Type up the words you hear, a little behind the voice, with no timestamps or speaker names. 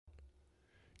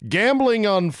Gambling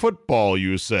on football,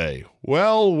 you say?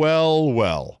 Well, well,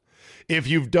 well. If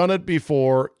you've done it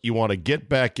before, you want to get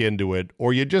back into it,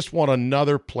 or you just want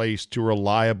another place to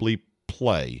reliably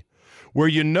play, where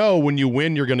you know when you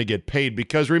win you're going to get paid,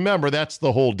 because remember, that's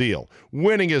the whole deal.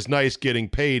 Winning is nice, getting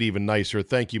paid even nicer.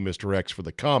 Thank you, Mr. X, for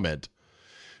the comment.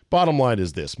 Bottom line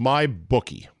is this,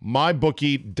 MyBookie,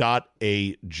 mybookie.ag.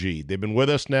 They've been with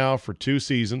us now for 2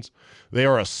 seasons. They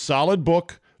are a solid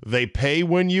book. They pay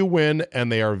when you win,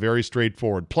 and they are very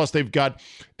straightforward. Plus, they've got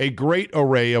a great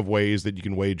array of ways that you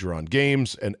can wager on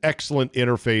games, an excellent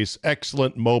interface,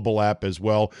 excellent mobile app as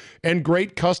well, and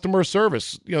great customer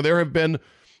service. You know, there have been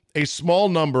a small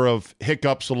number of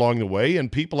hiccups along the way,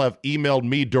 and people have emailed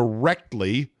me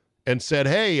directly and said,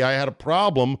 hey, I had a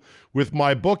problem with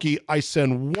MyBookie. I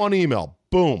send one email,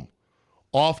 boom,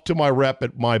 off to my rep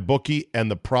at MyBookie, and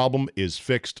the problem is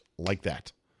fixed like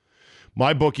that.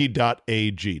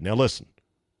 MyBookie.ag. Now listen,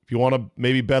 if you want to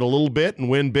maybe bet a little bit and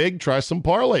win big, try some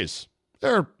parlays.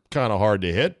 They're kind of hard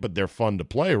to hit, but they're fun to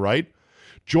play, right?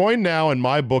 Join now and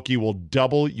MyBookie will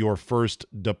double your first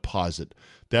deposit.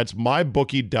 That's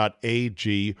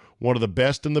mybookie.ag, one of the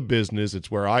best in the business. It's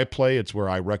where I play. It's where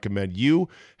I recommend you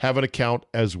have an account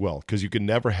as well, because you can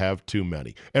never have too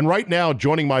many. And right now,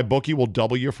 joining MyBookie will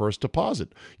double your first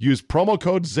deposit. Use promo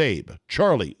code ZABE,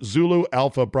 Charlie, Zulu,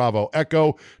 Alpha, Bravo,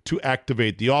 Echo to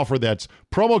activate the offer. That's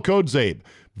promo code ZABE.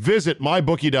 Visit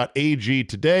mybookie.ag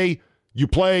today. You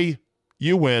play,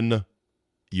 you win,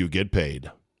 you get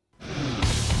paid.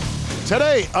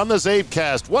 Today on the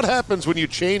CzabeCast, what happens when you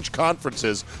change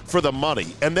conferences for the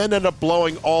money and then end up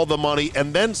blowing all the money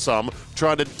and then some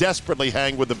trying to desperately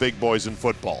hang with the big boys in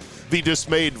football? The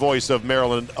dismayed voice of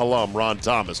Maryland alum Ron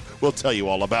Thomas will tell you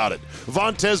all about it.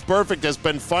 Vontez Burfict has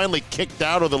been finally kicked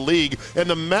out of the league, and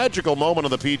the magical moment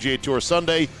of the PGA Tour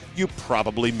Sunday you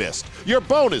probably missed. Your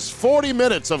bonus 40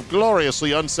 minutes of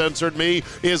gloriously uncensored me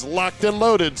is locked and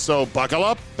loaded, so buckle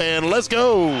up and let's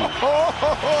go.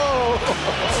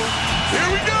 Here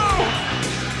we go.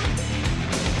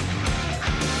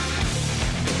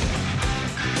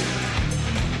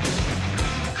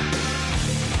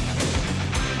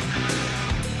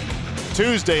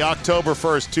 Tuesday, October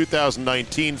 1st,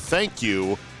 2019. Thank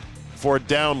you for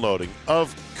downloading.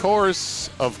 Of course,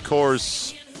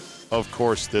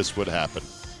 this would happen.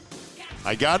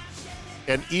 I got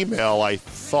an email. I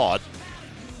thought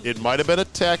it might have been a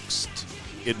text.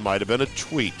 It might have been a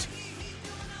tweet.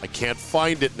 I can't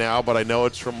find it now, but I know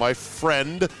it's from my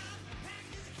friend.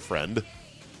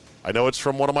 I know it's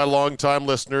from one of my longtime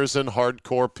listeners and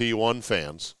hardcore P1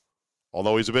 fans.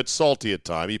 Although he's a bit salty at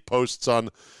times. He posts on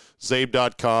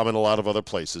Zabe.com and a lot of other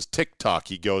places. TikTok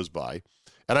he goes by.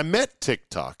 And I met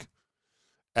TikTok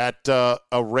at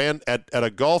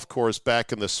a golf course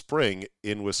back in the spring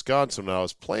in Wisconsin when I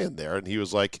was playing there. And he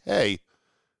was like, hey.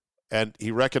 And he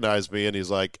recognized me and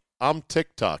he's like, I'm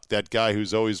TikTok, that guy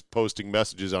who's always posting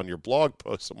messages on your blog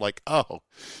posts. I'm like, oh,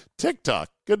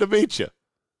 TikTok, good to meet you.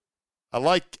 I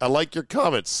like your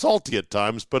comments. Salty at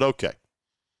times, but okay.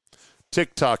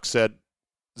 TikTok said,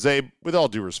 Zabe, with all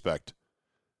due respect,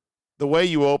 the way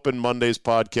you open Monday's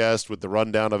podcast with the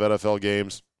rundown of NFL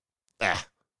games, I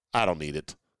don't need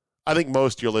it. I think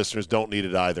most of your listeners don't need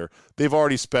it either. They've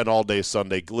already spent all day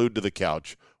Sunday glued to the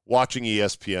couch watching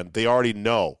ESPN. They already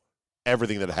know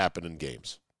everything that happened in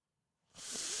games.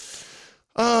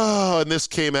 And this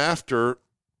came after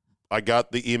I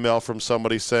got the email from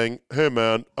somebody saying, hey,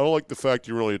 man, I don't like the fact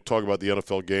you really talk about the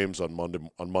NFL games on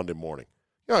Monday morning.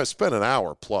 You know, I spent an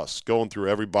hour plus going through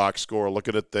every box score,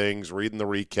 looking at things, reading the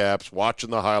recaps, watching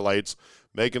the highlights,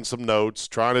 making some notes,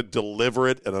 trying to deliver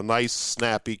it in a nice,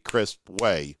 snappy, crisp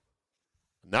way.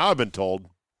 Now I've been told,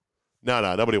 no,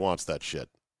 nobody wants that shit.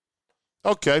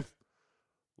 Okay,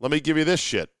 let me give you this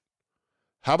shit.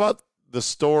 How about the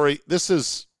story? This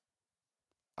is,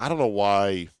 I don't know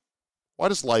why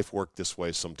does life work this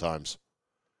way sometimes?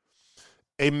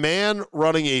 A man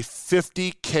running a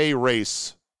 50K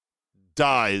race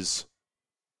dies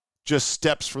just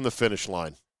steps from the finish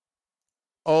line.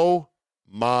 Oh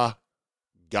my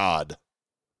God.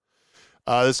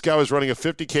 This guy was running a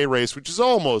 50K race, which is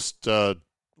almost a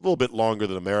little bit longer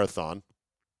than a marathon.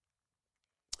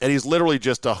 And he's literally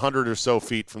just 100 or so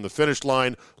feet from the finish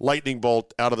line. Lightning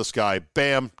bolt out of the sky.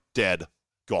 Bam, dead,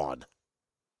 gone.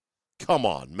 Come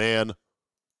on, man.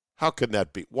 How can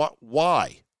that be?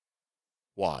 Why?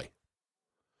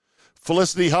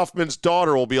 Felicity Huffman's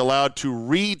daughter will be allowed to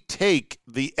retake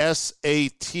the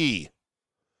SAT.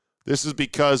 This is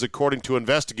because, according to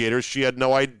investigators, she had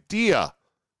no idea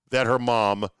that her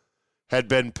mom had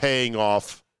been paying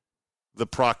off the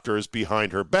proctors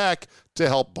behind her back to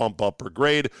help bump up her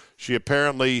grade. She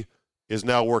apparently is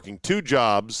now working 2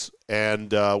 jobs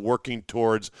and working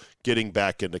towards getting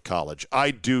back into college.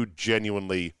 I do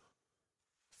genuinely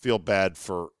feel bad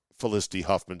for Felicity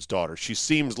Huffman's daughter. She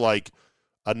seems like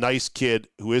a nice kid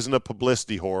who isn't a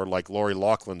publicity whore like Lori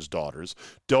Loughlin's daughters,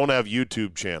 don't have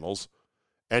YouTube channels,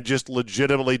 and just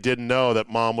legitimately didn't know that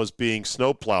mom was being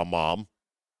snowplow mom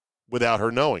without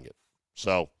her knowing it.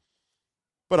 So,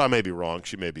 but I may be wrong.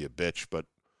 She may be a bitch, but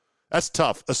that's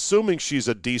tough. Assuming she's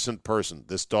a decent person,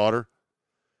 this daughter,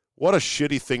 what a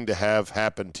shitty thing to have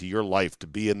happen to your life, to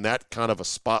be in that kind of a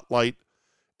spotlight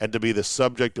and to be the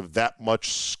subject of that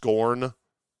much scorn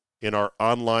in our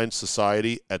online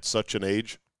society at such an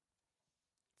age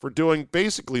for doing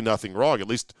basically nothing wrong. At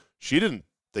least she didn't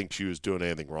think she was doing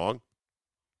anything wrong.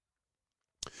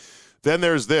 Then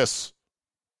there's this.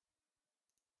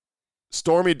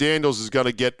 Stormy Daniels is going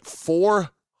to get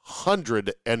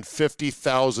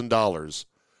 $450,000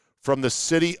 from the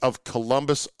city of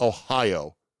Columbus,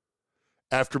 Ohio,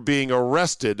 after being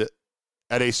arrested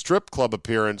at a strip club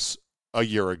appearance a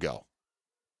year ago.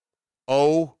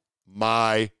 Oh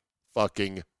my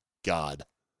fucking God.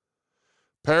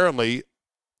 Apparently,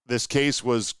 this case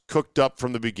was cooked up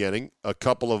from the beginning. A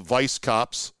couple of vice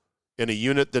cops in a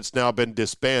unit that's now been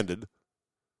disbanded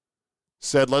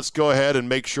said, let's go ahead and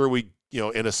make sure we,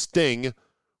 in a sting,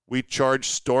 we charge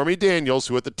Stormy Daniels,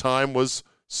 who at the time was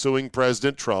suing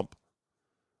President Trump.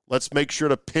 Let's make sure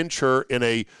to pinch her in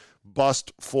a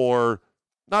bust for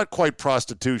not quite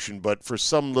prostitution, but for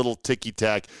some little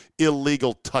ticky-tack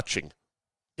illegal touching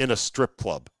in a strip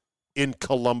club in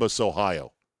Columbus,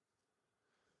 Ohio.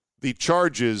 The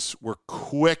charges were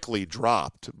quickly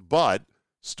dropped, but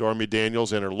Stormy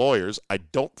Daniels and her lawyers, I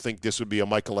don't think this would be a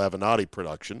Michael Avenatti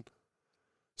production,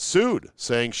 sued,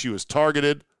 saying she was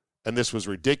targeted and this was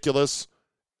ridiculous.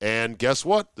 And guess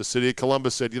what? The city of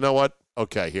Columbus said, you know what?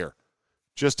 Okay, here.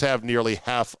 Just have nearly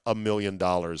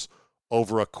 $500,000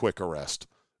 over a quick arrest.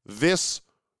 This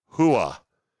hooah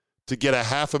to get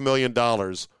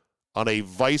 $500,000 on a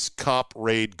vice cop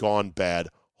raid gone bad.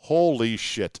 Holy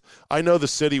shit. I know the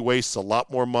city wastes a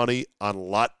lot more money on a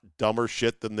lot dumber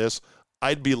shit than this.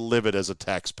 I'd be livid as a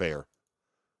taxpayer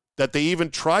that they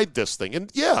even tried this thing.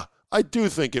 And yeah, I do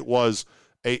think it was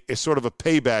a sort of a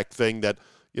payback thing that,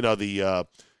 the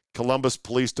Columbus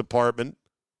Police Department,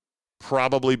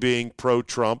 probably being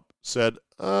pro-Trump, said,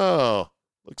 oh,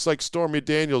 looks like Stormy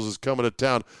Daniels is coming to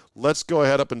town. Let's go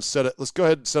ahead and set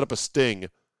up a sting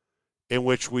in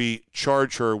which we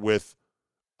charge her with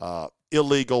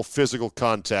illegal physical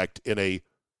contact in a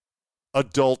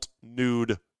adult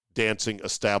nude dancing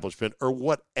establishment or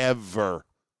whatever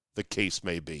the case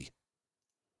may be.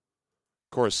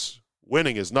 Of course,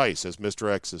 winning is nice, as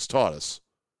Mr. X has taught us.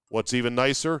 What's even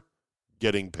nicer?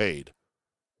 Getting paid.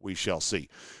 We shall see.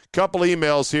 Couple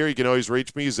emails here. You can always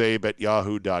reach me,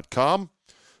 zabe@yahoo.com.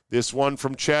 This one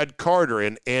from Chad Carter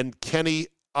in Ankeny,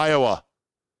 Iowa.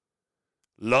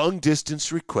 Long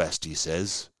distance request, he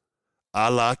says, a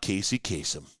la Casey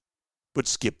Kasem, but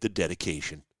skip the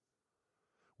dedication.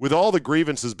 With all the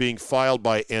grievances being filed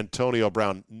by Antonio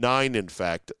Brown, 9 in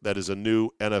fact, that is a new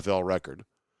NFL record,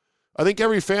 I think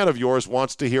every fan of yours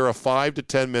wants to hear a 5 to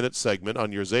 10 minute segment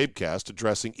on your CzabeCast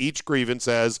addressing each grievance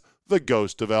as the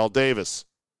ghost of Al Davis.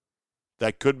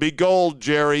 That could be gold,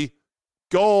 Jerry.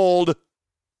 Gold.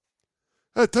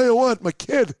 I tell you what, my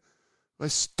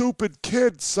stupid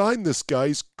kid signed this guy.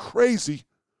 He's crazy.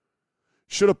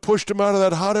 Should have pushed him out of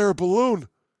that hot air balloon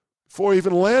before he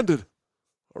even landed.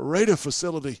 A radar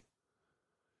facility.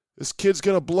 This kid's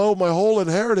going to blow my whole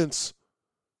inheritance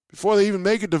before they even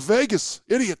make it to Vegas.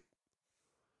 Idiot.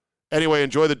 Anyway,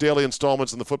 enjoy the daily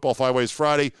installments in the Football Five Ways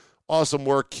Friday. Awesome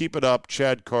work. Keep it up.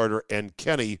 Chad Carter and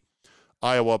Kenny,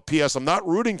 Iowa. P.S. I'm not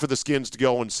rooting for the Skins to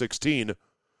go 0-16,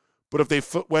 but if they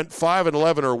went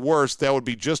 5-11 or worse, that would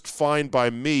be just fine by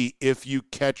me if you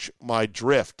catch my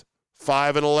drift.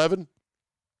 5-11?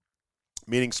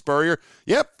 Meaning Spurrier?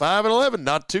 Yep, 5-11.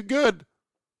 Not too good.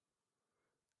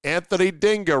 Anthony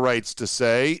Dinga writes to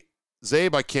say,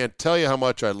 Zabe, I can't tell you how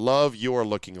much I love your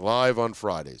looking live on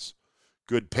Fridays.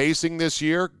 Good pacing this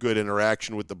year, good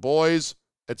interaction with the boys,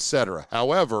 etc.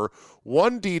 However,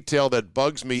 one detail that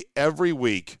bugs me every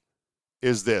week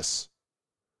is this.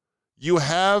 You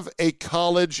have a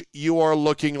college you are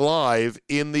looking live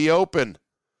in the open.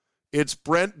 It's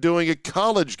Brent doing a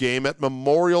college game at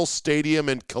Memorial Stadium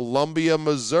in Columbia,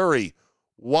 Missouri.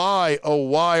 Why, oh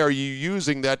why are you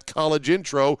using that college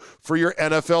intro for your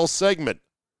NFL segment?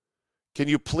 Can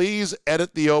you please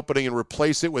edit the opening and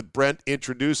replace it with Brent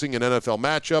introducing an NFL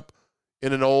matchup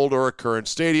in an old or a current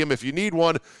stadium? If you need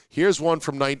one, here's one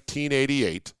from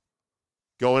 1988.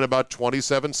 Go in about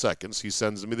 27 seconds. He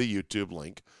sends me the YouTube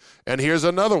link. And here's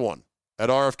another one at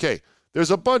RFK.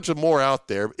 There's a bunch of more out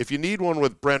there. If you need one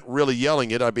with Brent really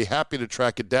yelling it, I'd be happy to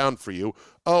track it down for you.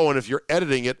 Oh, and if you're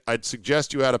editing it, I'd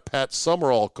suggest you add a Pat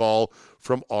Summerall call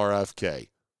from RFK.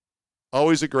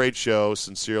 Always a great show.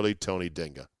 Sincerely, Tony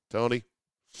Dinga. Tony,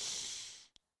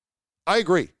 I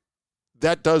agree.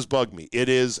 That does bug me. It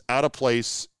is out of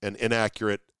place and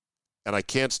inaccurate, and I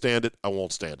can't stand it. I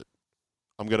won't stand it.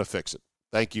 I'm going to fix it.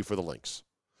 Thank you for the links.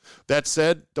 That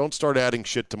said, don't start adding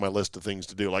shit to my list of things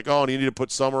to do. Like, oh, and you need to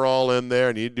put Summerall in there,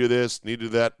 and you need to do this, need to do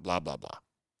that, blah, blah, blah.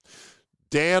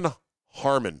 Dan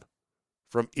Harmon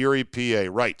from Erie, PA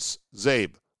writes,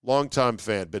 Zabe, longtime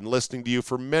fan, been listening to you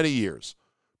for many years.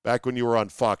 Back when you were on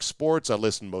Fox Sports, I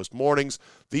listened most mornings.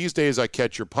 These days, I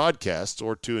catch your podcasts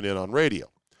or tune in on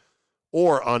radio.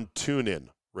 Or on TuneIn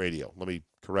Radio. Let me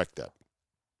correct that.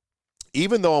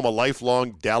 Even though I'm a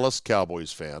lifelong Dallas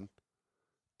Cowboys fan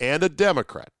and a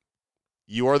Democrat,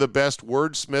 you are the best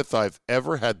wordsmith I've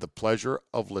ever had the pleasure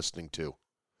of listening to.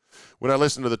 When I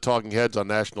listen to the talking heads on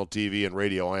national TV and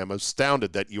radio, I am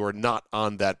astounded that you are not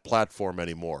on that platform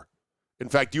anymore. In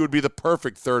fact, you would be the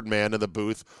perfect third man in the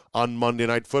booth on Monday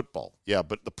Night Football. Yeah,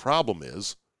 but the problem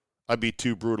is, I'd be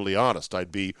too brutally honest.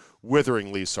 I'd be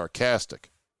witheringly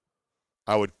sarcastic.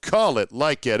 I would call it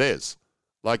like it is,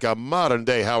 like a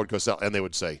modern-day Howard Cosell. And they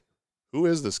would say, who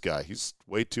is this guy? He's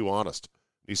way too honest.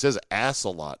 He says ass a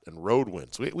lot and road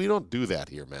wins. We don't do that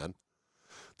here, man.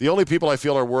 The only people I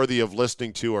feel are worthy of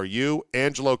listening to are you,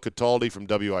 Angelo Cataldi from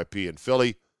WIP in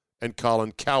Philly, and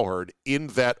Colin Cowherd. In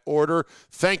that order,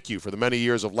 thank you for the many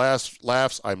years of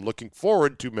laughs. I'm looking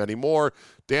forward to many more.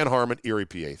 Dan Harmon, Erie,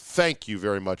 PA. Thank you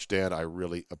very much, Dan. I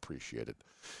really appreciate it.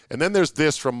 And then there's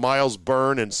this from Miles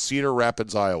Byrne in Cedar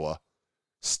Rapids, Iowa.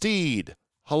 Steed,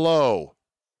 hello.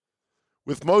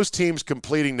 With most teams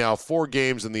completing now 4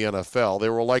 games in the NFL,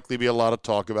 there will likely be a lot of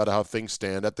talk about how things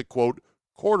stand at the, quote,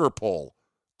 quarter pole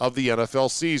of the NFL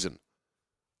season.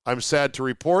 I'm sad to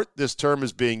report this term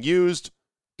is being used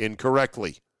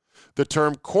incorrectly. The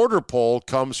term quarter pole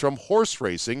comes from horse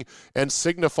racing and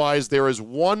signifies there is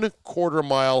 1 quarter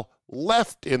mile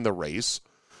left in the race.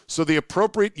 So the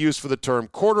appropriate use for the term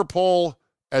quarter pole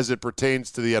as it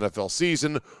pertains to the NFL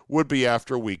season would be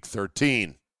after week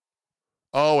 13.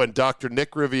 Oh, and Dr.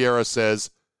 Nick Riviera says,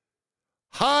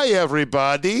 hi,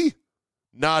 everybody,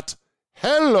 not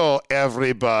hello,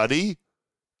 everybody.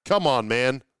 Come on,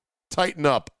 man. Tighten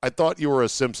up. I thought you were a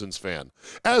Simpsons fan.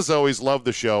 As always, love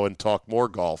the show and talk more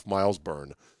golf. Miles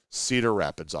Byrne, Cedar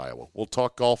Rapids, Iowa. We'll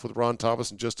talk golf with Ron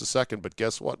Thomas in just a second, but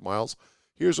guess what, Miles?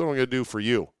 Here's what I'm going to do for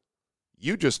you.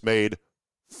 You just made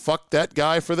fuck that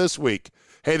guy for this week.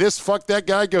 Hey, this fuck that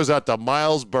guy goes out to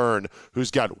Miles Byrne, who's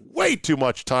got way too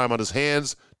much time on his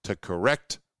hands to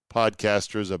correct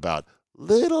podcasters about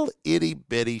little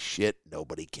itty-bitty shit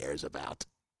nobody cares about.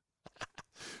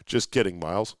 Just kidding,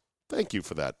 Miles. Thank you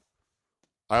for that.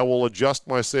 I will adjust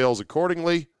my sails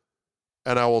accordingly,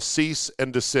 and I will cease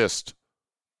and desist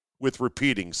with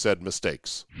repeating said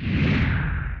mistakes.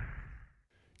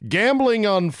 Gambling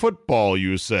on football,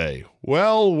 you say?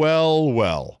 Well, well,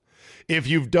 well. If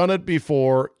you've done it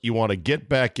before, you want to get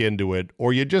back into it,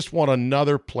 or you just want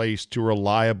another place to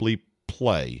reliably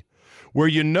play, where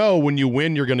you know when you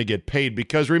win you're going to get paid,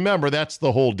 because remember, that's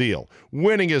the whole deal.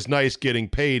 Winning is nice, getting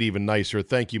paid even nicer.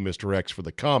 Thank you, Mr. X, for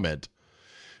the comment.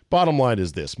 Bottom line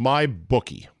is this,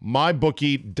 MyBookie,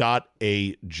 mybookie.ag.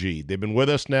 They've been with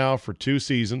us now for 2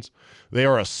 seasons. They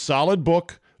are a solid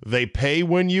book. They pay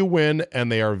when you win,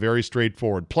 and they are very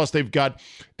straightforward. Plus, they've got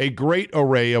a great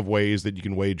array of ways that you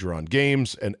can wager on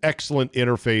games, an excellent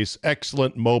interface,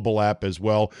 excellent mobile app as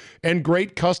well, and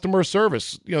great customer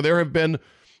service. You know, there have been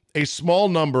a small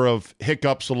number of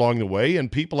hiccups along the way,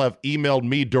 and people have emailed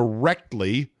me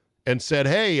directly and said,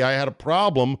 hey, I had a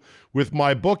problem with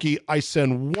MyBookie. I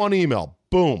send one email,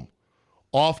 boom,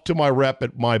 off to my rep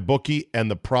at MyBookie, and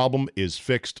the problem is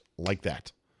fixed like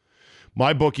that.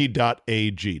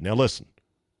 MyBookie.ag. Now listen,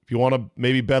 if you want to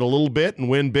maybe bet a little bit and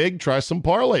win big, try some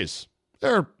parlays.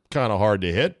 They're kind of hard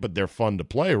to hit, but they're fun to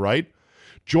play, right?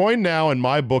 Join now and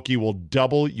MyBookie will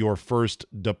double your first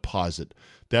deposit.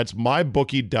 That's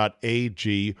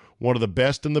mybookie.ag, one of the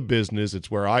best in the business. It's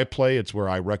where I play. It's where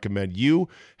I recommend you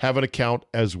have an account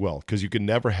as well, because you can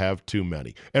never have too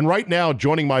many. And right now,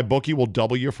 joining MyBookie will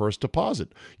double your first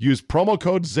deposit. Use promo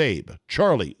code ZABE,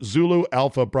 Charlie, Zulu,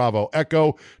 Alpha, Bravo,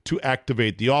 Echo to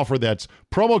activate the offer. That's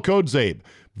promo code ZABE.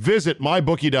 Visit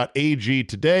mybookie.ag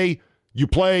today. You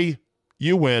play,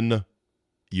 you win,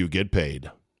 you get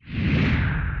paid.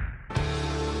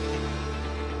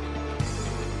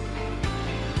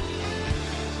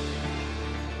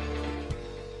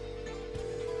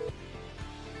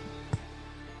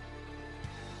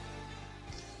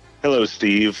 Hello,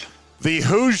 Steve. The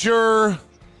Hoosier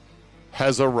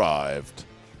has arrived.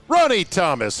 Ronnie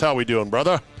Thomas, how we doing,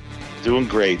 brother? Doing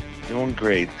great.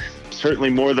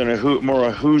 Certainly more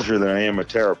a Hoosier than I am a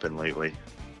Terrapin lately.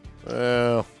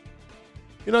 Well,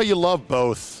 you love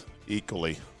both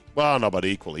equally. Well, not about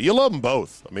equally. You love them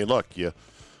both. I mean, look, you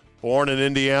born in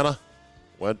Indiana,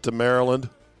 went to Maryland.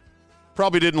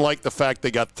 Probably didn't like the fact they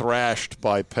got thrashed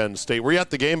by Penn State. Were you at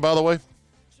the game, by the way?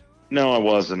 No, I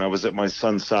wasn't. I was at my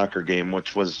son's soccer game,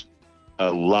 which was a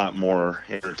lot more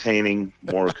entertaining,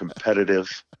 more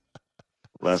competitive,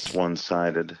 less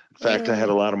one-sided. In fact, I had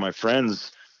a lot of my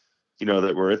friends,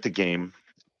 that were at the game,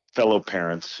 fellow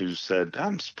parents, who said,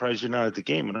 "I'm surprised you're not at the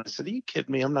game." And I said, "Are you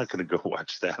kidding me? I'm not going to go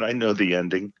watch that. I know the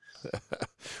ending."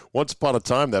 Once upon a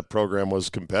time, that program was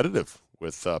competitive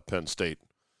with Penn State.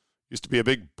 Used to be a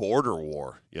big border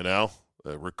war,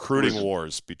 recruiting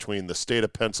wars between the state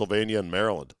of Pennsylvania and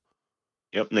Maryland.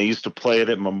 Yep, and they used to play it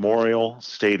at Memorial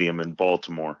Stadium in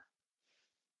Baltimore.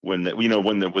 When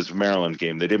there was a Maryland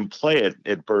game, they didn't play it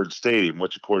at Byrd Stadium,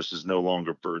 which of course is no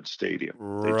longer Byrd Stadium.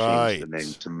 Right. They changed the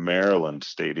name to Maryland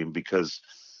Stadium because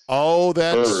that's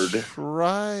Byrd,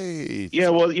 right. Yeah,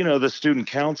 well, the student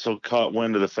council caught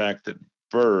wind of the fact that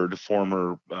Byrd,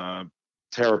 former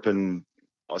Terrapin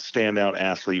standout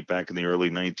athlete back in the early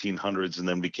 1900s, and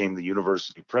then became the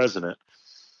university president.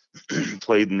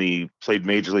 played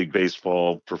Major League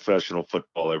Baseball, professional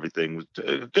football, everything. Was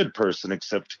a good person,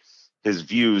 except his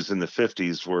views in the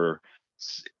 50s were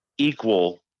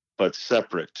equal but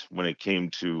separate when it came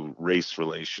to race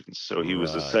relations. So he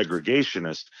was a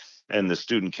segregationist, and the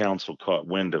student council caught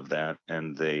wind of that,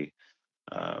 and they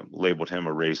labeled him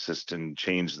a racist and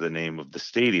changed the name of the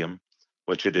stadium,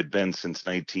 which it had been since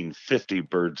 1950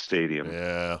 Byrd Stadium.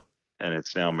 Yeah. And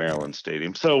it's now Maryland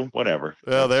Stadium. So whatever.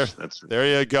 Well, there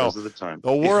you go. Those are the times.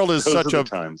 The world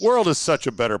is such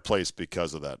a better place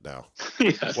because of that now.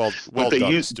 Yes. Well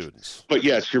done, students. But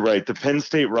yes, you're right. The Penn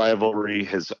State rivalry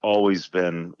has always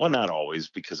been, well, not always,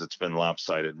 because it's been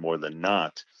lopsided more than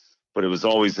not, but it was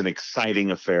always an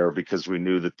exciting affair because we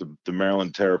knew that the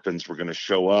Maryland Terrapins were going to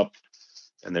show up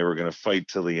and they were going to fight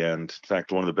till the end. In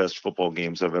fact, one of the best football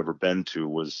games I've ever been to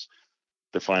was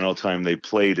the final time they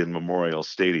played in Memorial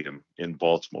Stadium in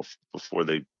Baltimore before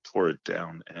they tore it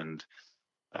down. And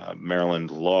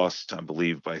Maryland lost, I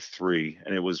believe, by 3.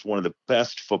 And it was one of the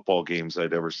best football games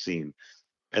I'd ever seen.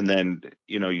 And then,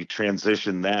 you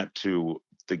transition that to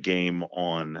the game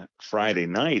on Friday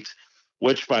night,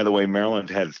 which, by the way, Maryland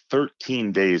had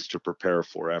 13 days to prepare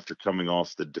for after coming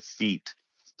off the defeat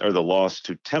or the loss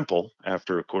to Temple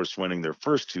after, of course, winning their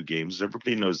first 2 games.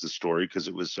 Everybody knows the story because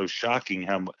it was so shocking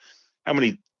how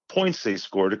many points they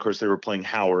scored. Of course, they were playing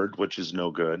Howard, which is no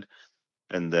good.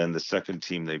 And then the second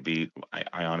team they beat,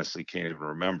 I honestly can't even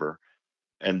remember.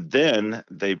 And then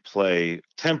they play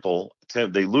Temple.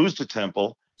 They lose to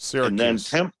Temple. Syracuse.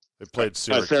 And then they played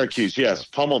Syracuse. Syracuse, yes,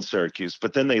 pummeled Syracuse.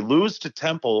 But then they lose to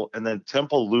Temple, and then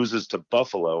Temple loses to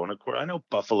Buffalo. And of course, I know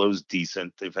Buffalo's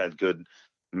decent. They've had good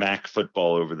MAC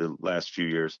football over the last few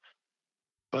years.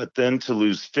 But then to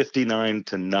lose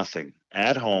 59-0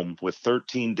 at home with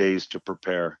 13 days to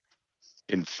prepare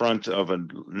in front of a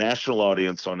national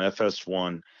audience on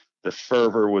FS1, the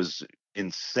fervor was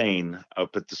insane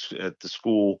up at the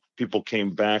school. People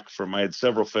came back from. I had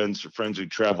several friends who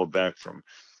traveled back from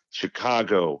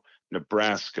Chicago,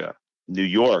 Nebraska, New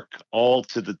York, all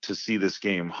to see this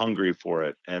game, hungry for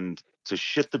it, and to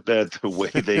shit the bed the way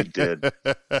they did.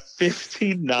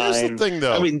 59. Here's the thing,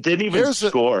 though. I mean, didn't even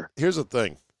score. Here's the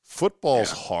thing.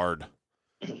 Football's hard.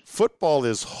 Football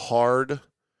is hard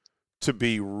to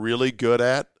be really good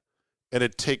at, and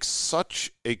it takes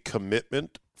such a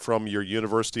commitment from your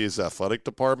university's athletic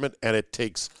department, and it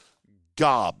takes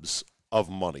gobs of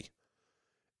money.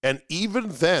 And even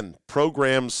then,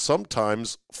 programs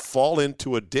sometimes fall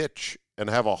into a ditch and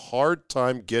have a hard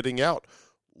time getting out.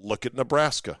 Look at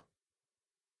Nebraska.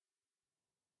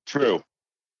 True.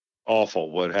 Awful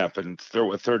what happened.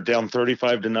 They're down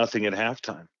 35-0 at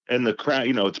halftime. And the crowd,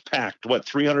 it's packed.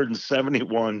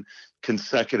 371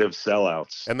 consecutive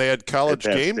sellouts. And they had college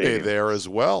game day there as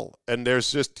well. And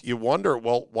there's just, you wonder,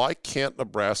 well, why can't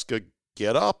Nebraska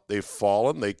get up? They've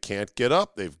fallen. They can't get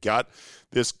up. They've got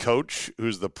this coach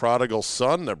who's the prodigal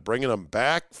son. They're bringing him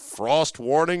back, frost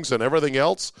warnings and everything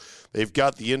else. They've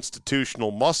got the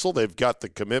institutional muscle. They've got the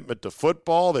commitment to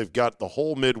football. They've got the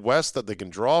whole Midwest that they can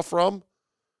draw from.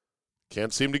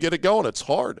 Can't seem to get it going. It's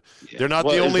hard. Yeah. They're not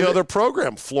the only other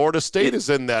program. Florida State is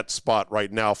in that spot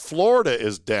right now. Florida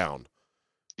is down.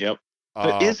 Yep.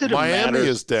 But is it Miami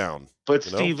is down. But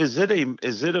Steve, is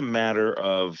it a matter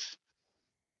of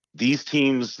these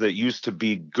teams that used to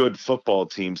be good football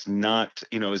teams, not,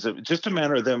 is it just a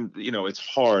matter of them, it's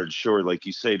hard, sure, like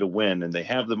you say, to win, and they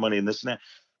have the money and this and that.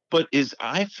 But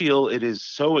I feel it is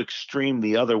so extreme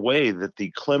the other way that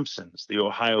the Clemsons, the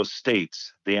Ohio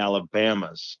States, the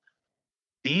Alabamas,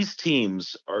 these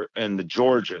teams are, and the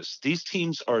Georgias, these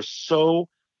teams are so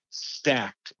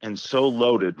stacked and so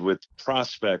loaded with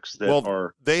prospects that Well,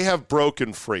 are, they have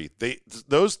broken free.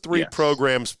 Those three yes,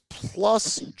 programs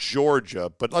plus Georgia,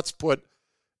 but let's put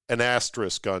an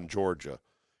asterisk on Georgia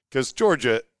because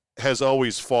Georgia has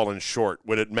always fallen short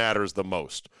when it matters the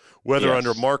most, whether yes,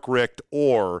 under Mark Richt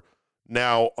or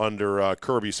now under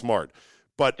Kirby Smart.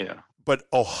 But yeah, but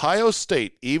Ohio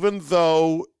State, even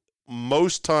though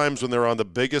most times when they're on the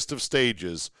biggest of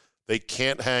stages, they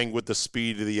can't hang with the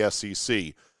speed of the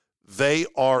SEC. They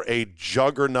are a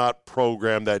juggernaut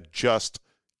program that just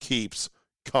keeps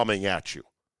coming at you.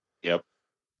 yep.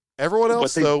 Everyone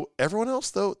else,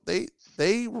 though,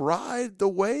 they ride the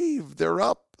wave. They're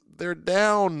up, they're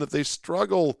down, they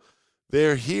struggle.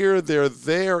 They're here, they're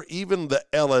there. Even the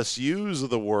LSUs of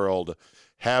the world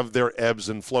have their ebbs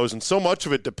and flows, and so much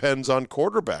of it depends on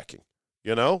quarterbacking,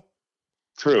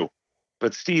 True.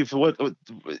 But Steve, what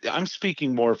I'm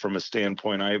speaking more from a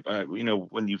standpoint.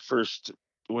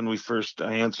 When we first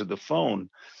I answered the phone,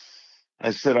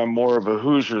 I said I'm more of a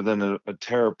Hoosier than a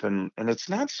Terrapin, and it's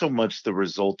not so much the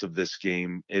result of this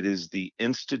game; it is the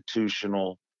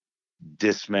institutional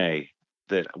dismay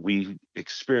that we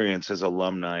experience as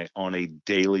alumni on a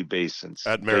daily basis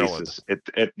at Maryland.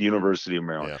 at University of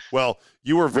Maryland. Yeah. Well,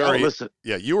 you were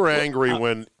you were angry well,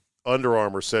 when Under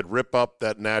Armour said rip up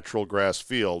that natural grass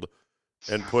field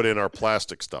and put in our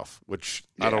plastic stuff, which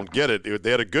I don't get it.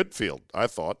 They had a good field, I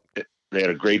thought. They had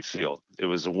a great field. It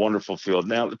was a wonderful field.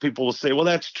 Now people will say, well,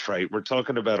 that's trite. We're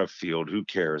talking about a field. Who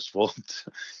cares? Well,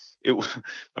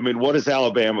 what does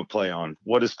Alabama play on?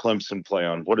 What does Clemson play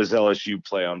on? What does LSU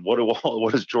play on?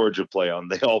 What does Georgia play on?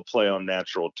 They all play on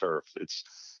natural turf. It's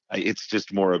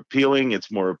just more appealing.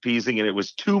 It's more appeasing. And it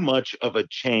was too much of a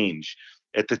change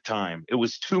at the time. It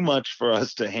was too much for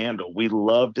us to handle. We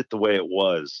loved it the way it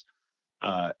was.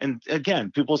 And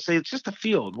again, people say it's just a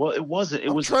field. Well, it wasn't.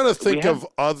 I'm trying to think of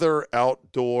other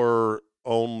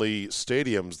outdoor-only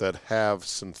stadiums that have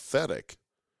synthetic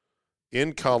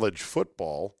in college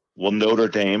football. Well, Notre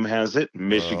Dame has it.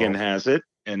 Michigan has it,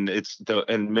 and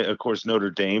of course Notre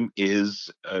Dame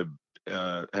is an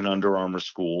Under Armour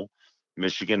school.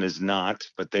 Michigan is not,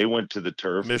 but they went to the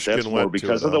turf. Michigan That's more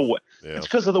because of it's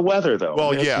because of the weather, though.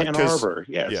 Well, Ann Arbor.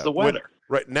 It's the weather.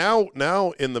 Right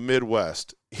now in the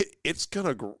Midwest, it's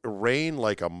gonna rain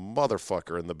like a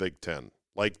motherfucker in the Big Ten.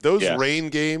 Like those rain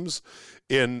games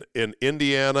in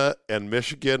Indiana and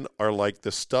Michigan are like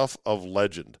the stuff of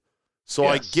legend. So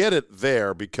I get it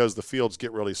there because the fields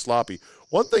get really sloppy.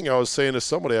 One thing I was saying to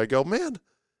somebody, I go, man,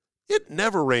 it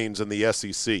never rains in the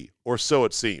SEC, or so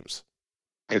it seems.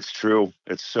 It's true.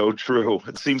 It's so true.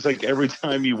 It seems like every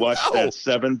time you watch that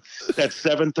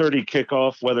 7:30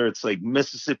 kickoff, whether it's like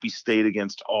Mississippi State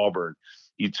against Auburn,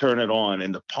 you turn it on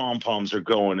and the pom-poms are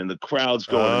going and the crowd's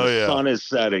going and the sun is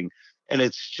setting. And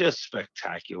it's just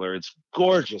spectacular. It's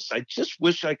gorgeous. I just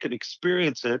wish I could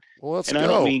experience it. Well, let's go. I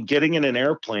don't mean getting in an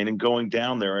airplane and going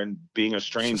down there and being a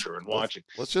stranger and watching.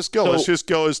 Let's just go. Let's just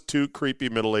go as two creepy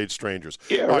middle-aged strangers.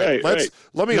 Yeah, right.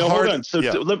 Let me hold on. So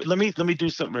let me do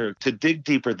something here. To dig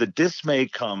deeper, the dismay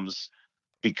comes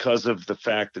because of the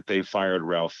fact that they fired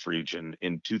Ralph Friedgen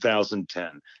in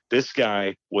 2010. This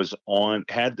guy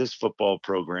had this football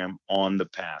program on the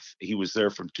path. He was there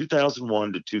from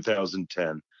 2001 to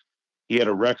 2010. He had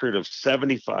a record of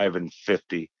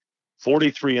 75-50,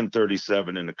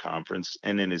 43-37 in the conference.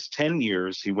 And in his 10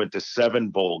 years, he went to 7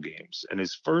 bowl games. And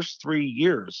his first 3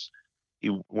 years,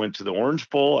 he went to the Orange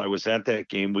Bowl. I was at that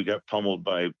game. We got pummeled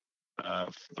by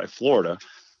Florida.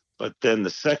 But then the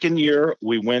second year,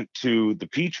 we went to the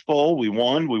Peach Bowl. We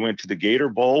won. We went to the Gator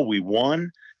Bowl. We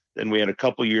won. Then we had a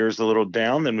couple years a little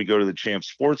down. Then we go to the Champ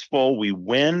Sports Bowl. We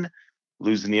win.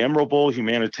 Losing the Emerald Bowl,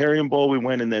 Humanitarian Bowl, we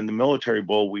win, and then the Military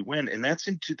Bowl, we win. And that's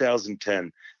in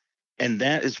 2010. And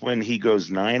that is when he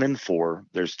goes 9-4.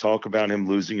 There's talk about him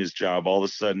losing his job. All of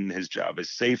a sudden, his job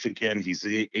is safe again. He's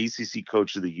the ACC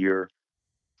Coach of the Year.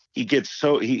 He gets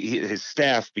his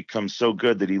staff becomes so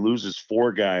good that he loses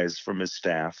 4 guys from his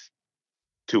staff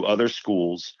to other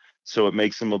schools. So it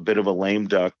makes him a bit of a lame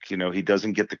duck. He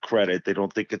doesn't get the credit. They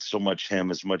don't think it's so much him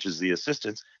as much as the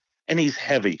assistants. And he's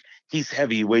heavy. He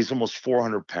weighs almost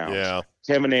 400 pounds. Yeah.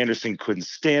 Kevin Anderson couldn't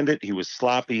stand it. He was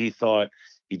sloppy. He thought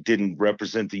he didn't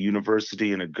represent the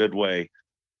university in a good way.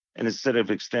 And instead of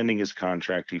extending his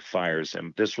contract, he fires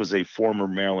him. This was a former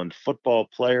Maryland football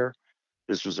player.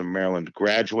 This was a Maryland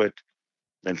graduate.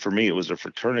 And for me, it was a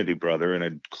fraternity brother and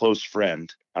a close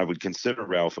friend. I would consider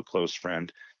Ralph a close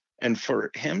friend. And for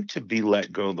him to be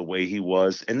let go the way he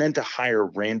was, and then to hire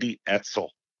Randy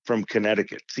Etzel from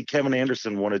Connecticut. See, Kevin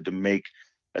Anderson wanted to make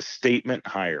a statement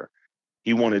hire.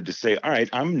 He wanted to say, all right,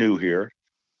 I'm new here.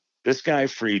 This guy,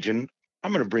 Friedgen,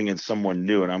 I'm going to bring in someone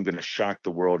new, and I'm going to shock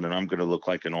the world, and I'm going to look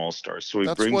like an all-star. So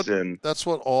he brings in. That's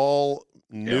what all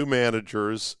new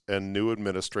managers and new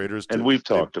administrators do. And we've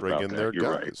talked bring about in that. their You're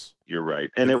guys. right. You're right.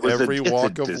 And in it was every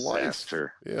walk a of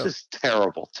disaster. life. Yeah. Just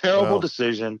terrible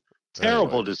decision.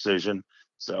 Terrible decision.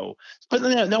 So, but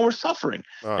now we're suffering.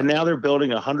 And now they're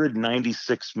building a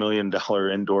 $196 million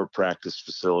indoor practice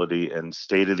facility and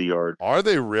state-of-the-art. Are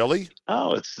they really?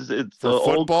 Oh, it's for the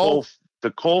football?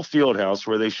 the Cole Field House,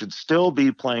 where they should still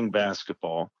be playing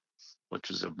basketball, which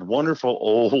is a wonderful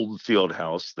old field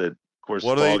house that, of course,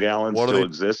 Bog Allen still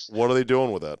exists. What are they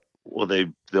doing with that? Well,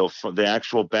 the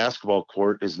actual basketball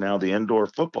court is now the indoor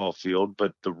football field,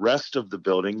 but the rest of the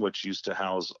building, which used to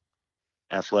house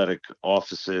athletic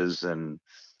offices and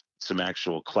some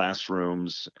actual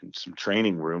classrooms and some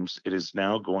training rooms, it is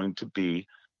now going to be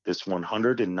this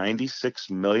 $196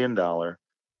 million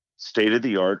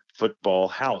state-of-the-art football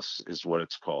house is what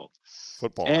it's called.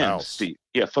 Football house.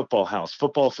 Football house,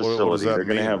 football facility. What does that They're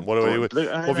going to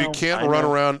have. If you can't run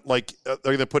around, like, they're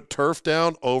going to put turf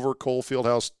down over Cole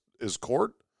Fieldhouse's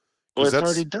court. Well, it's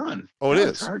already done. Oh, it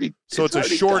is. It's a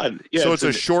short. Done. Yeah, so it's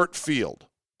a short field.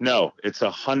 No, it's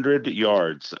 100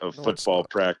 yards of football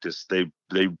practice. They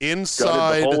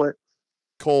inside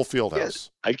Cole Fieldhouse.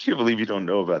 I can't believe you don't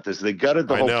know about this. They gutted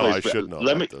the whole place. I should know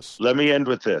about this. Let me end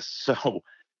with this. So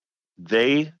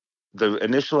the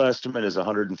initial estimate is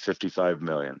 155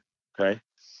 million. Okay.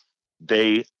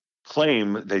 They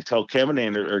tell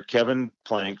Kevin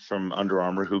Plank from Under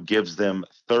Armour, who gives them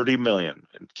 30 million.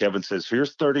 And Kevin says,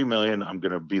 here's 30 million. I'm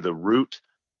going to be the root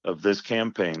of this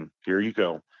campaign. Here you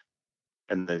go.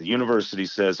 And the university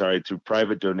says, all right, through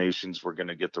private donations, we're going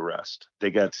to get the rest.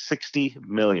 They got 60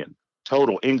 million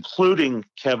total, including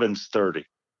Kevin's 30.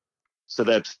 So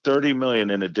that's 30 million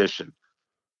in addition.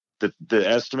 The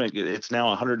estimate, it's now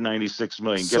 196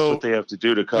 million. Guess what they have to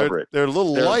do to cover it? They're a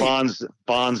little light.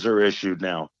 Bonds are issued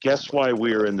now. Guess why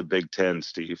we are in the Big Ten,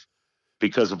 Steve?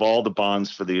 Because of all the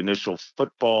bonds for the initial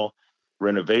football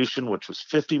renovation, which was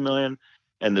 50 million,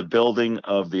 and the building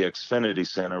of the Xfinity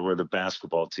Center where the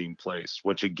basketball team plays,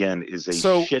 which again is a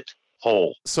shit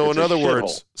hole. So in other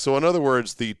words,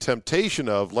 the temptation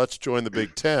of let's join the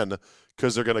Big Ten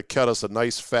because they're going to cut us a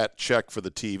nice fat check for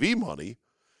the TV money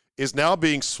is now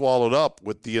being swallowed up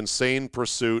with the insane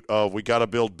pursuit of we got to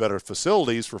build better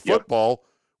facilities for football,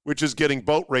 which is getting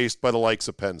boat raced by the likes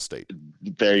of Penn State.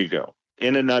 There you go.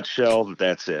 In a nutshell,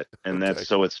 that's it. And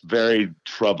so it's very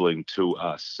troubling to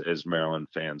us as Maryland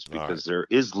fans because there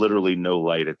is literally no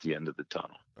light at the end of the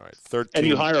tunnel. All right, 13. And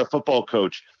you hire a football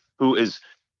coach who is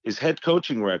his head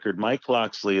coaching record. Mike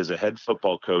Loxley as a head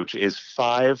football coach is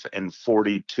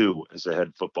 5-42 as a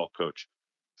head football coach.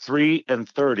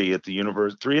 3-30 at the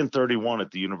 3-31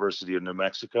 at the University of New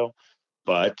Mexico,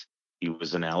 but he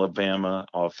was an Alabama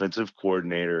offensive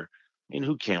coordinator. I mean,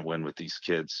 who can't win with these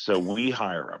kids? So we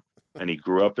hire him, and he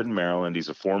grew up in Maryland. He's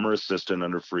a former assistant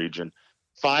under Friedgen.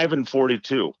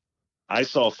 5-42. I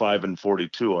saw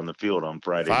 5-42 on the field on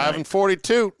Friday.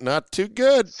 5-42, not too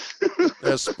good,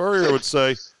 as Spurrier would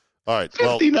say. All right,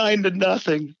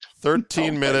 59-0.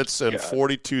 13 minutes and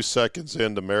 42 seconds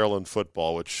into Maryland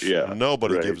football, which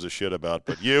nobody gives a shit about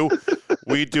but you.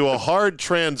 We do a hard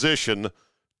transition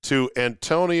to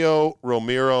Antonio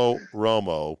Romero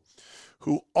Romo,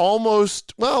 who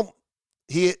almost,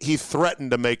 he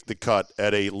threatened to make the cut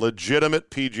at a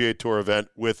legitimate PGA Tour event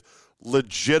with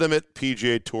legitimate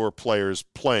PGA Tour players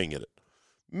playing in it.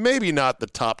 Maybe not the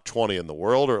top 20 in the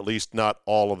world, or at least not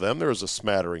all of them. There's a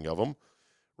smattering of them.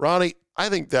 Ronnie, I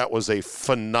think that was a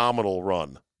phenomenal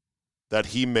run that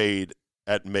he made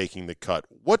at making the cut.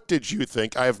 What did you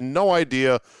think? I have no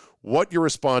idea what your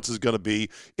response is going to be.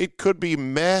 It could be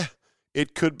meh.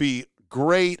 It could be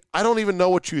great. I don't even know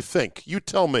what you think. You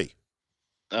tell me.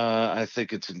 I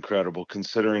think it's incredible,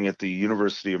 considering at the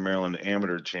University of Maryland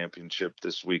Amateur Championship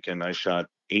this weekend, I shot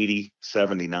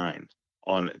 80-79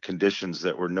 on conditions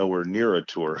that were nowhere near a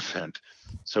tour event.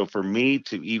 So for me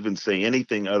to even say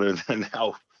anything other than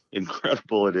how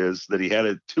incredible it is that he had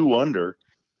it 2 under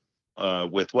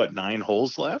with 9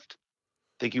 holes left?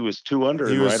 I think he was 2 under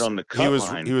right on the cut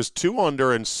line. He was 2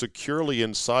 under and securely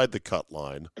inside the cut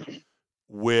line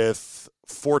with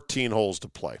 14 holes to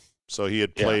play. So he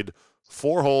had played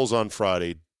 4 holes on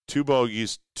Friday, 2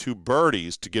 bogeys, 2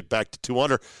 birdies to get back to 2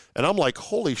 under. And I'm like,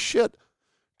 holy shit,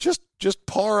 just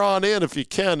par on in if you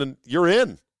can, and you're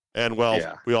in. And,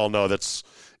 well, we all know that's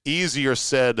easier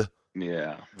said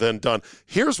than done.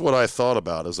 Here's what I thought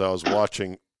about as I was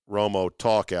watching Romo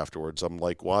talk afterwards. I'm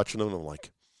like watching him, and I'm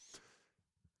like,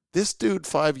 this dude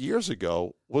 5 years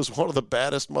ago was one of the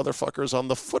baddest motherfuckers on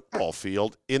the football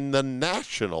field in the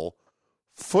National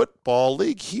Football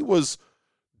League. He was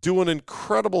doing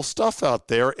incredible stuff out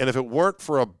there, and if it weren't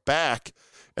for a back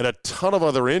and a ton of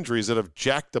other injuries that have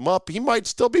jacked him up, he might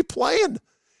still be playing.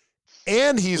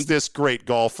 And he's this great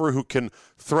golfer who can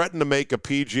threaten to make a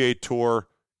PGA Tour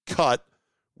cut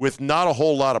with not a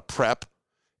whole lot of prep.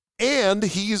 And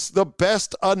he's the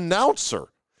best announcer.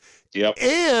 Yep.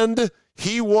 And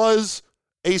he was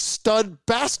a stud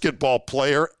basketball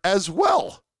player as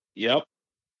well. Yep.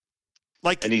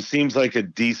 And he seems like a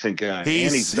decent guy. And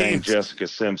he's banged Jessica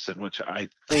Simpson, which I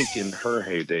think in her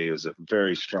heyday is a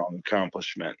very strong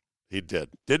accomplishment. He did.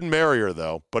 Didn't marry her,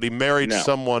 though, but he married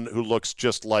someone who looks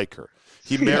just like her.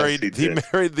 He married he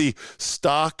married the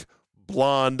stock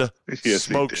blonde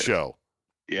smoke show,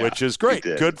 which is great.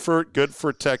 Good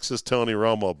for Texas Tony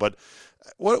Romo. But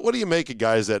what do you make of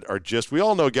guys that are just – we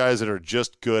all know guys that are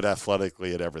just good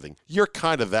athletically at everything. You're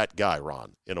kind of that guy,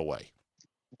 Ron, in a way.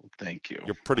 Thank you.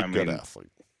 You're a pretty good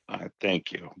athlete.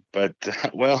 Thank you. But,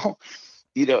 well –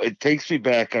 it takes me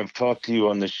back. I've talked to you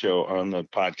on the show, on the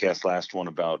podcast, last one,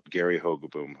 about Gary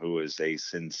Hogeboom, who is a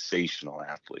sensational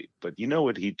athlete. But you know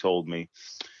what he told me?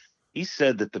 He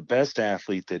said that the best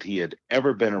athlete that he had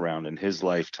ever been around in his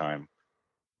lifetime,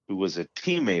 who was a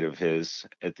teammate of his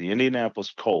at the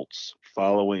Indianapolis Colts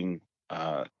following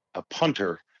a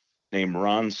punter named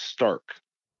Ron Stark,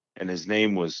 and his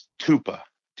name was Tupa.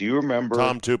 Do you remember?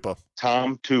 Tom Tupa.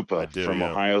 Tom Tupa from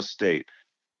Ohio State.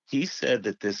 He said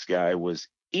that this guy was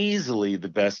easily the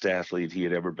best athlete he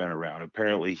had ever been around.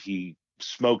 Apparently, he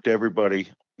smoked everybody,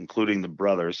 including the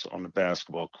brothers, on the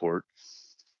basketball court.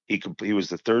 He was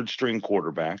the third string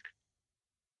quarterback.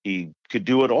 He could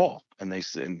do it all. And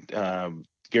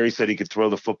Gary said he could throw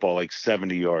the football like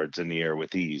 70 yards in the air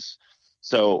with ease.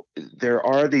 So there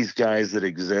are these guys that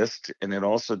exist, and it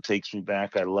also takes me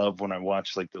back. I love when I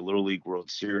watch like the Little League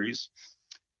World Series.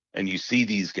 And you see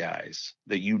these guys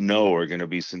that you know are going to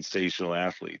be sensational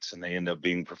athletes, and they end up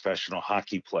being professional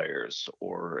hockey players,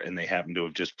 and they happen to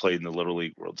have just played in the Little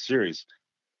League World Series.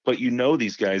 But you know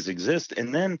these guys exist,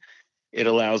 and then it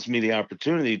allows me the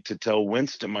opportunity to tell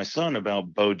Winston, my son,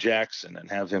 about Bo Jackson and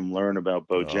have him learn about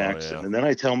Bo Jackson. Yeah. And then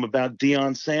I tell him about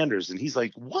Deion Sanders, and he's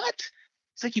like, "What?"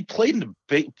 It's like, he played in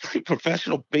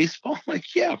professional baseball. I'm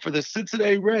like, yeah, for the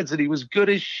Cincinnati Reds, and he was good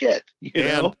as shit. You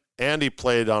know? And he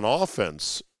played on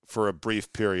offense for a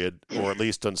brief period, or at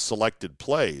least on selected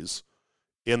plays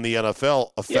in the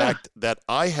NFL, a fact that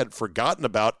I had forgotten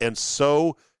about, and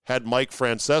so had Mike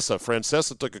Francesa.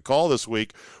 Francesa took a call this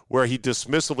week where he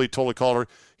dismissively told a caller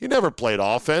he never played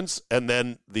offense, and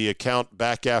then the account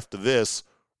back after this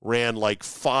ran like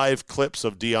 5 clips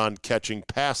of Deion catching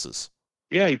passes.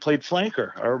 Yeah, he played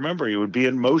flanker. I remember he would be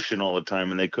in motion all the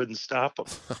time, and they couldn't stop him.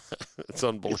 It's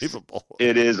unbelievable.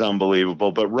 It is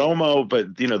unbelievable. But Romo,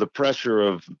 the pressure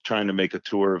of trying to make a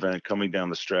tour event coming down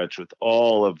the stretch with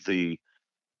all of the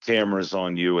cameras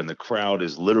on you, and the crowd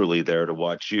is literally there to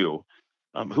watch you.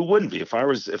 Who wouldn't be? If I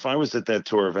was at that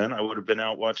tour event, I would have been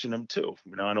out watching them too.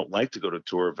 I don't like to go to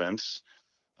tour events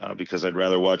because I'd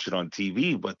rather watch it on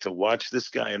TV. But to watch this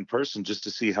guy in person, just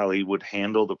to see how he would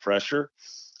handle the pressure.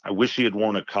 I wish he had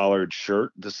worn a collared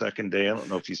shirt the second day. I don't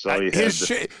know if you saw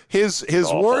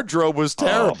his wardrobe was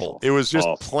terrible. It was just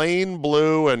plain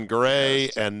blue and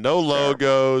gray and no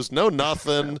logos, no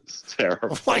nothing. It's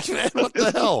terrible. Like, man, what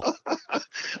the hell?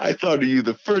 I thought of you.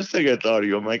 The first thing I thought of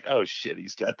you, I'm like, oh shit,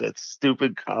 he's got that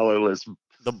stupid collarless.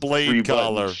 The blade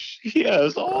collar. Yeah,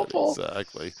 it's awful.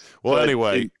 Exactly. Well,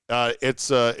 anyway,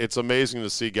 it's amazing to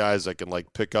see guys that can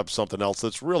like pick up something else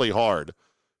that's really hard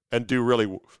and do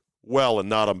really well and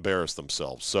not embarrass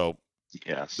themselves. So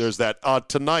there's that.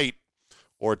 Tonight,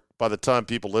 or by the time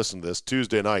people listen to this,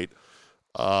 Tuesday night,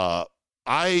 I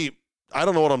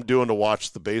don't know what I'm doing to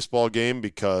watch the baseball game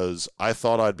because I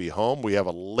thought I'd be home. We have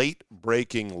a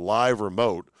late-breaking live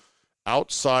remote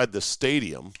outside the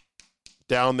stadium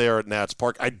down there at Nats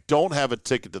Park. I don't have a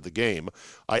ticket to the game.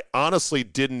 I honestly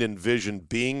didn't envision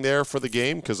being there for the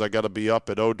game because I got to be up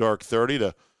at dark 30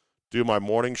 to do my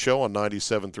morning show on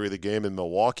 97.3 The Game in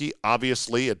Milwaukee.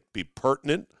 Obviously, it'd be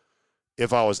pertinent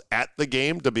if I was at the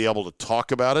game to be able to talk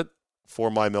about it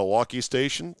for my Milwaukee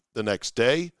station the next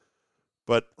day.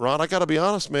 But, Ron, I got to be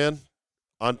honest, man.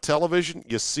 On television,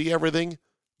 you see everything,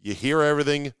 you hear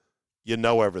everything, you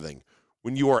know everything.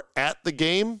 When you are at the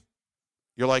game,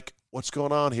 you're like, what's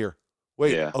going on here?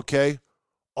 Wait, okay.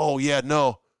 Oh, yeah,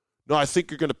 no, I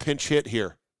think you're going to pinch hit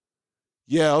here.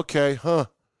 Yeah, okay, huh.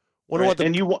 Wonder right. what the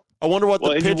and you I wonder what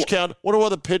well, the pitch count. Wonder what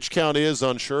the pitch count is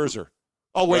on Scherzer.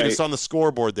 Oh wait, right. it's on the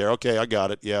scoreboard there. Okay, I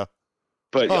got it. Yeah.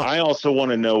 But I also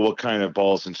want to know what kind of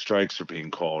balls and strikes are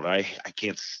being called. I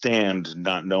can't stand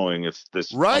not knowing if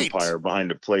this Right. umpire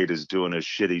behind the plate is doing a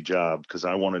shitty job, because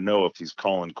I want to know if he's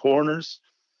calling corners,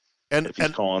 And if he's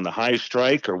calling the high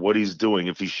strike, or what he's doing.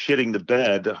 If he's shitting the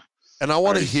bed, and I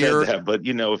want to hear that, but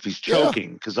if he's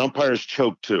choking, because umpires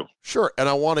choke too. Sure, and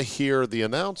I want to hear the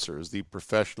announcers, the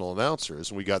professional announcers,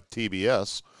 and we got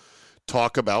TBS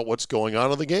talk about what's going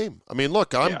on in the game. I mean,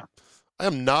 look, I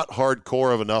am not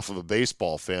hardcore enough of a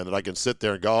baseball fan that I can sit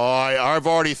there and go, I've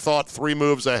already thought 3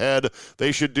 moves ahead.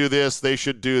 They should do this. They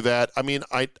should do that. I mean,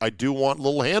 I do want a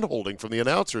little hand-holding from the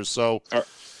announcers. So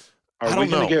are we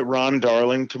going to get Ron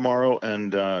Darling tomorrow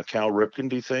and Cal Ripken,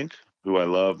 do you think? Who I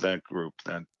love, that group.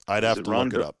 I'd have to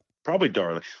look it up. Probably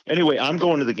Darling. Anyway, I'm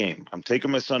going to the game. I'm taking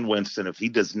my son Winston. If he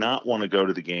does not want to go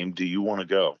to the game, do you want to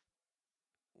go?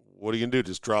 What are you going to do?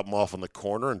 Just drop him off in the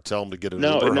corner and tell him to get an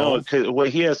Uber home? No, well,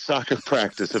 he has soccer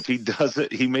practice. If he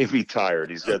doesn't, he may be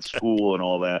tired. He's got school and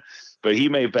all that, but he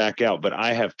may back out. But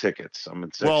I have tickets. I'm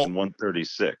in section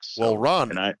 136. Well,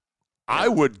 Ron, and I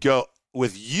would go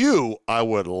with you. I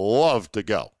would love to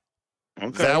go.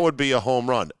 Okay. That would be a home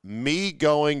run. Me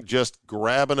going, just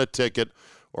grabbing a ticket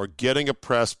or getting a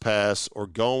press pass or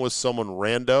going with someone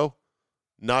rando,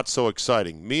 not so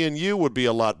exciting. Me and you would be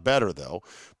a lot better, though.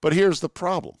 But here's the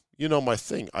problem. You know my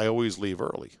thing. I always leave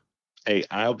early. Hey,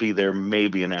 I'll be there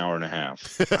maybe an hour and a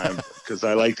half because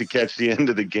I like to catch the end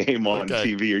of the game on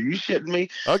TV. Are you shitting me?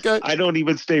 Okay. I don't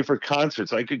even stay for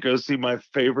concerts. I could go see my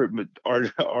favorite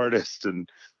artist, and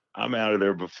I'm out of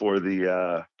there before the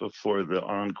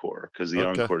encore, because the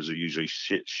encores are usually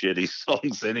shitty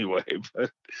songs anyway. But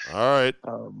all right,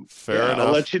 fair enough.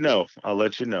 I'll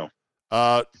let you know.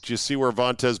 Did you see where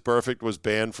Vontaze Burfict was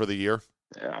banned for the year?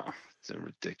 Yeah. It's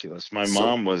ridiculous. My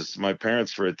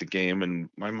parents were at the game, and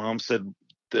my mom said,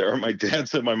 or my dad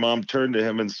said, my mom turned to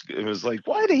him and it was like,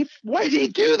 why did he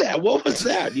do that? What was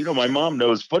that? My mom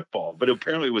knows football, but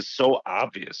apparently it was so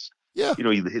obvious. Yeah. He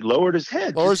lowered his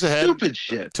head. Stupid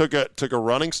shit. Took a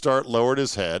running start, lowered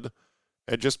his head,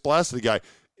 and just blasted the guy.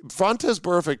 Vontaze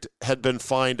Burfict had been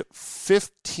fined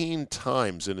 15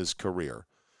 times in his career.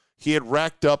 He had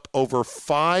racked up over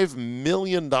 $5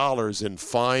 million in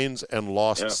fines and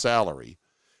lost salary.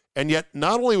 And yet,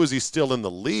 not only was he still in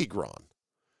the league, Ron,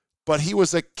 but he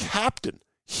was a captain.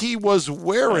 He was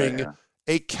wearing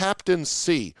a Captain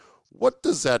C. What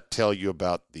does that tell you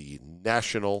about the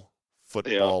National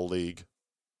Football League?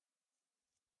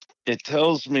 It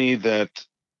tells me that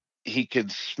he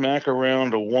could smack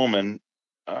around a woman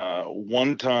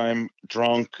one time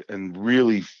drunk and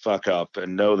really fuck up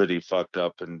and know that he fucked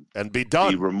up and be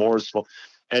done, be remorseful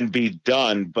and be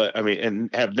done, but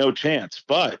and have no chance.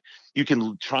 But you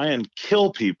can try and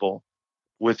kill people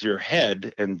with your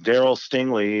head, and Daryl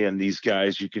Stingley and these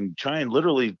guys, you can try and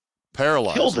literally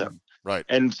paralyze kill them. Right.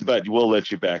 But we'll let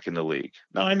you back in the league.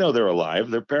 Now, I know they're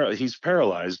alive. He's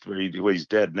paralyzed, he's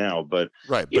dead now, but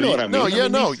right. You know what I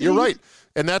mean? You're right.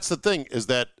 And that's the thing, is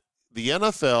that the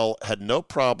NFL had no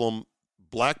problem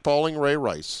blackballing Ray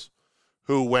Rice,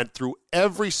 who went through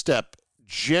every step,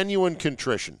 genuine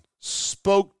contrition,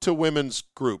 spoke to women's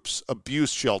groups,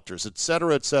 abuse shelters, et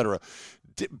cetera,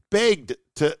 begged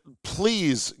to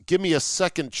please give me a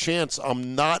second chance.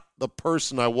 I'm not the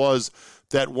person I was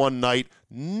that one night.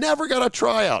 Never got a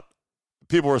tryout.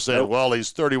 People were saying, well,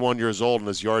 he's 31 years old and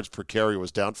his yards per carry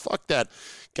was down. Fuck that.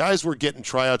 Guys were getting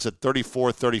tryouts at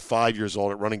 34, 35 years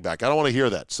old at running back. I don't want to hear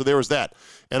that. So there was that.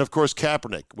 And, of course,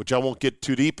 Kaepernick, which I won't get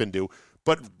too deep into.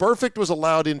 But Burfict was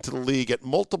allowed into the league at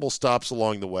multiple stops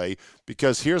along the way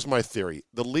because here's my theory.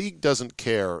 The league doesn't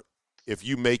care if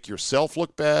you make yourself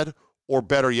look bad, or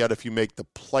better yet, if you make the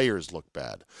players look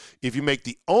bad. If you make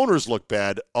the owners look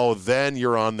bad, then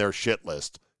you're on their shit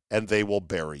list, and they will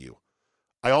bury you.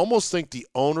 I almost think the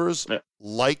owners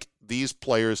like these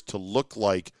players to look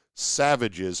like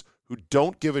savages who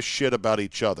don't give a shit about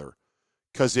each other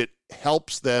because it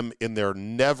helps them in their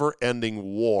never-ending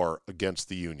war against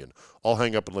the union. I'll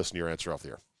hang up and listen to your answer off the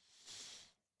air.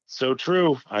 So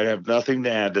true. I have nothing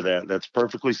to add to that. That's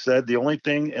perfectly said. The only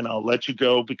thing, and I'll let you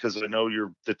go because I know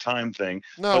you're the time thing.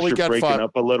 No, we got breaking 5.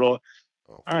 up a little.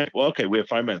 Oh. All right. Well, okay. We have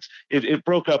 5 minutes. It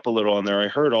broke up a little on there. I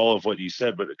heard all of what you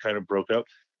said, but it kind of broke up.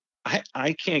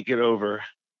 I can't get over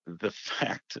the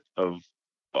fact of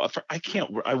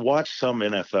I watch some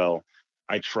NFL.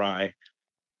 I try.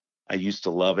 I used to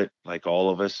love it, like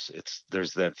all of us.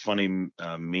 There's that funny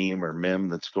meme or meme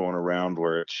that's going around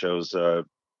where it shows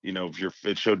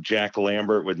it showed Jack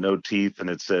Lambert with no teeth, and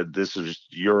it said, "This is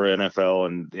your NFL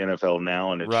and NFL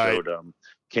now," and it showed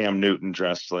Cam Newton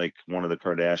dressed like one of the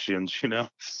Kardashians,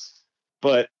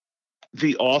 But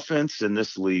the offense in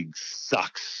this league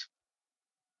sucks.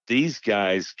 These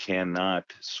guys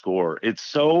cannot score. It's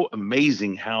so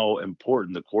amazing how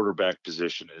important the quarterback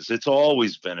position is. It's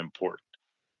always been important.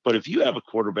 But if you have a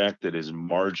quarterback that is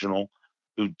marginal,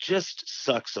 who just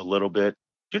sucks a little bit,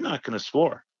 you're not going to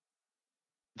score.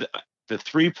 The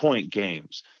 3-point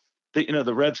games,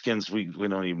 the Redskins, we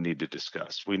don't even need to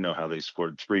discuss. We know how they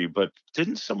scored 3, but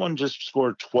didn't someone just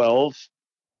score 12?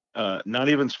 Not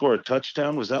even score a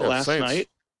touchdown? Was that last Saints. night?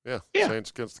 Yeah, Saints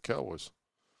against the Cowboys.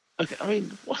 Okay, I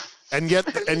mean, and yet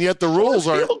the rules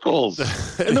are field goals,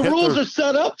 and the rules are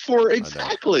set up for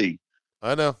exactly.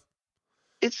 I know.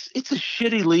 It's a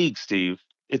shitty league, Steve.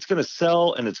 It's going to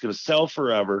sell, and it's going to sell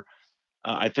forever.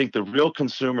 I think the real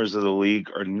consumers of the league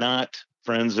are not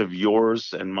friends of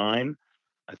yours and mine.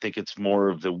 I think it's more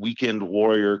of the weekend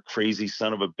warrior, crazy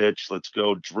son of a bitch. Let's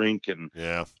go drink, and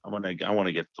I want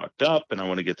to get fucked up, and I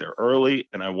want to get there early,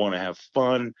 and I want to have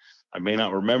fun. I may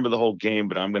not remember the whole game,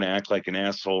 but I'm going to act like an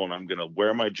asshole, and I'm going to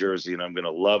wear my jersey, and I'm going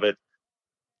to love it.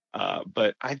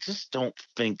 But I just don't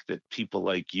think that people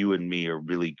like you and me are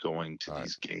really going to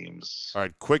these games. All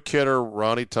right, quick hitter,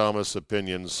 Ronnie Thomas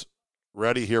opinions.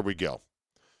 Ready? Here we go.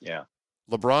 Yeah.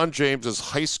 LeBron James's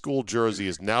high school jersey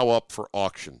is now up for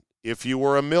auction. If you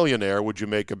were a millionaire, would you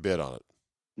make a bid on it?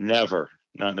 Never.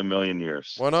 Not in a million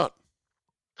years. Why not?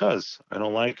 Because I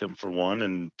don't like him, for one,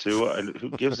 and two,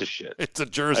 who gives a shit? It's a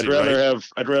jersey.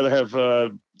 I'd rather have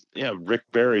Rick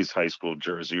Barry's high school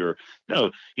jersey, or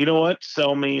no, you know what?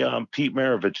 Sell me Pete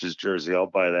Maravich's jersey. I'll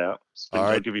buy that.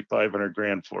 I'll give you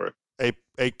 $500,000 for it.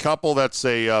 A couple that's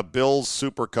a Bills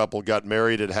super couple got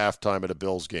married at halftime at a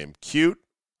Bills game. Cute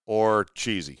or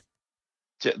cheesy?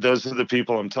 Those are the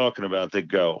people I'm talking about that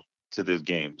go to the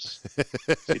games.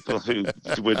 People who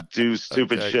would do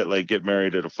stupid shit like get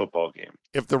married at a football game.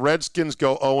 If the Redskins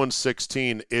go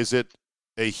 0-16, is it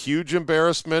a huge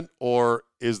embarrassment, or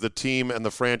is the team and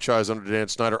the franchise under Dan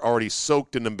Snyder already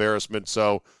soaked in embarrassment,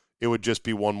 so it would just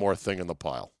be one more thing in the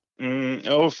pile?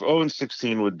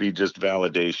 0-16 would be just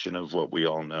validation of what we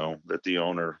all know, that the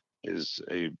owner is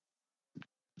a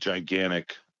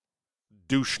gigantic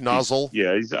douche nozzle.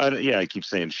 I keep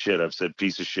saying shit. I've said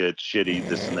piece of shit, shitty,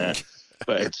 this and that,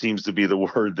 but it seems to be the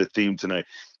word, the theme tonight.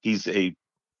 He's a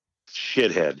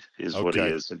shithead, is what he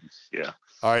is. And,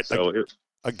 all right. So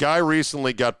a guy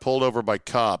recently got pulled over by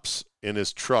cops in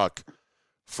his truck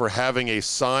for having a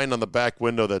sign on the back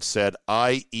window that said,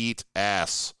 "I eat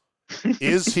ass."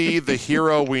 Is he the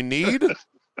hero we need,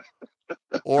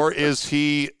 or is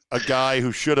he a guy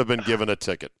who should have been given a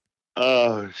ticket?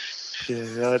 Oh,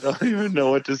 shit. I don't even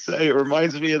know what to say. It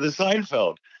reminds me of the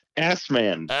Seinfeld. Ass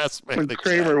man. When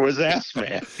Kramer was ass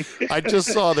man. I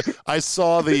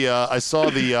saw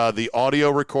the audio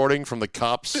recording from the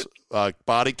cops'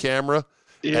 body camera.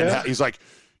 Yeah. And he's like,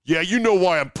 "Yeah, you know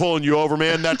why I'm pulling you over,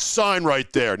 man. That sign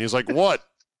right there." And he's like, "What?"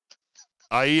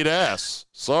 "I eat ass."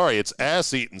 "Sorry, it's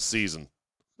ass eating season."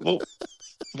 Well,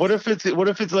 what if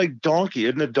it's like donkey?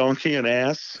 Isn't a donkey an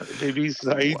ass? Maybe he's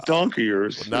I eat donkey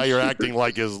yours. Well, now you're acting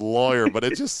like his lawyer, but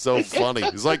it's just so funny.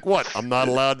 He's like, "What? I'm not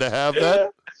allowed to have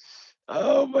that?"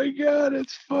 Oh my God,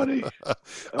 it's funny.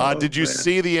 Did you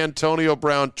see the Antonio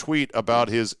Brown tweet about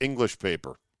his English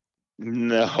paper?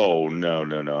 No.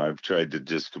 I've tried to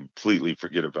just completely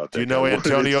forget about that. Do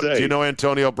you know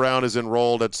Antonio Brown is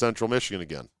enrolled at Central Michigan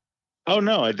again? Oh,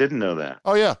 no, I didn't know that.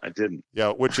 Oh, yeah. I didn't.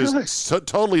 Yeah, which is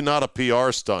totally not a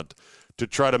PR stunt to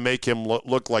try to make him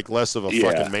look like less of a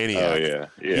fucking maniac. Oh,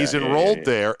 yeah. He's enrolled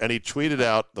there, and he tweeted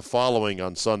out the following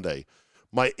on Sunday.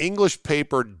 "My English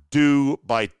paper due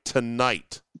by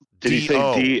tonight." Did he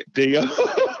say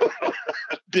D-O?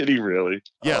 Did he really?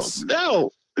 Yes.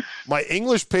 Oh, no. "My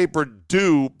English paper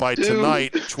due by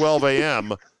tonight, 12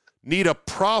 a.m. Need a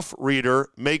prof reader.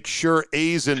 Make sure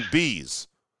A's and B's."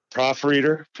 Prof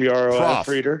reader? P-R-O-F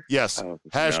reader? Yes.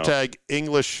 Hashtag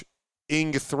English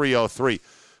Ing303.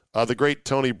 The great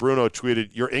Tony Bruno tweeted,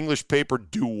 "Your English paper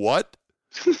do what?"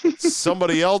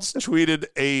 Somebody else tweeted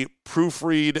a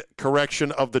proofread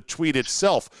correction of the tweet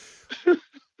itself.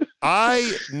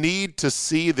 I need to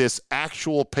see this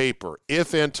actual paper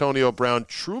if Antonio Brown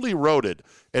truly wrote it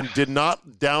and did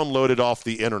not download it off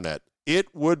the internet.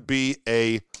 It would be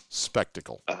a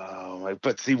spectacle. Oh,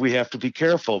 but see, we have to be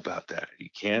careful about that. You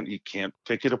can't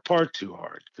pick it apart too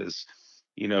hard, because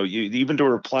you even to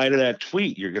reply to that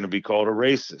tweet, you're going to be called a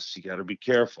racist. You got to be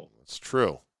careful. It's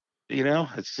true.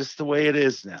 It's just the way it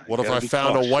is now. What if I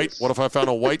found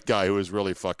a white guy who was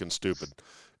really fucking stupid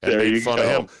and made fun of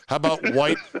him? How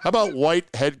about white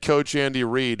head coach Andy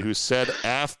Reid, who said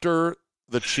after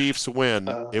the Chiefs win,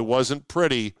 it wasn't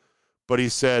pretty, but he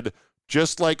said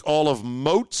Just like all of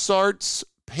Mozart's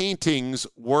paintings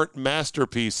weren't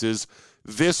masterpieces,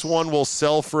 this one will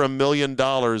sell for $1 million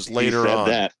later on.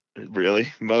 That.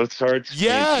 Really? Mozart's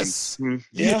Yes. painting.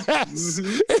 Yeah. Yes.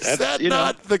 Mm-hmm. Is that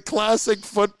not the classic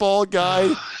football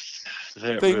guy?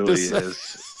 That thing really to say?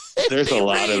 is. There's a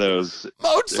lot of those.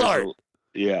 Mozart.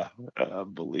 Yeah.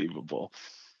 Unbelievable.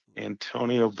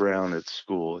 Antonio Brown at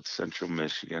school at Central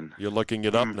Michigan. You're looking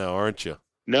it up now, aren't you?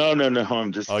 No.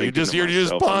 I'm just. You're just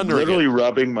myself. pondering. I'm literally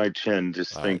rubbing my chin,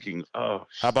 just All thinking. Right.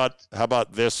 How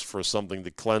about this for something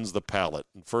to cleanse the palate?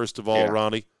 And first of all,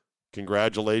 Ronnie,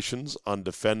 congratulations on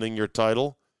defending your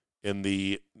title in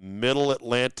the Middle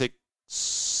Atlantic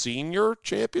Senior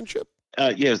Championship.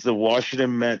 Yes, the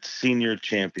Washington Mets Senior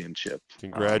Championship.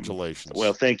 Congratulations.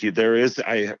 Well, thank you. There is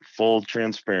full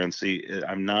transparency.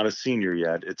 I'm not a senior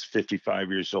yet. It's 55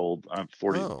 years old. I'm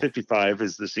 40. Oh. 55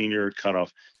 is the senior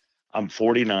cutoff. I'm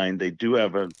 49. They do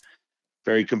have a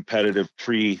very competitive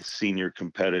pre-senior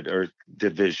competitor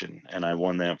division, and I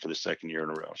won that for the second year in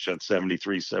a row. Shot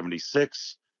 73,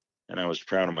 76, and I was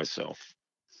proud of myself.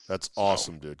 That's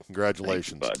awesome, dude.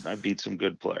 Congratulations. Thank you, bud. I beat some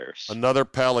good players. Another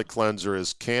palate cleanser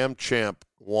is Cam Champ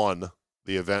won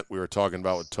the event we were talking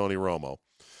about with Tony Romo.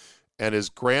 And his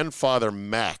grandfather,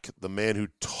 Mac, the man who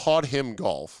taught him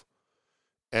golf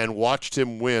and watched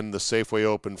him win the Safeway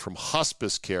Open from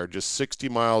hospice care just 60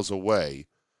 miles away,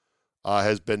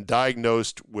 has been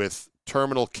diagnosed with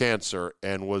terminal cancer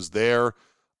and was there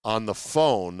on the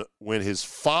phone when his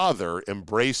father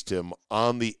embraced him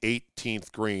on the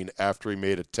 18th green after he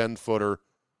made a 10-footer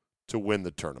to win the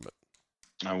tournament.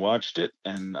 I watched it,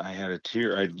 and I had a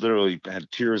tear. I literally had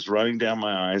tears running down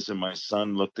my eyes, and my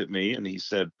son looked at me, and he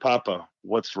said, "Papa,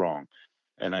 what's wrong?"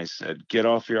 And I said, "Get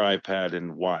off your iPad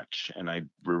and watch." And I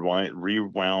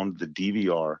rewound the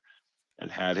DVR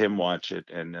and had him watch it,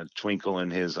 and a twinkle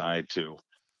in his eye, too.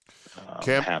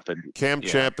 Happened. Cam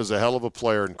Champ is a hell of a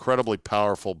player, incredibly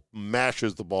powerful,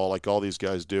 mashes the ball like all these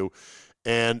guys do.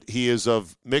 And he is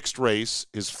of mixed race.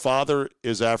 His father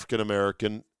is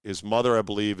African-American. His mother, I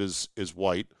believe, is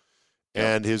white. Yep.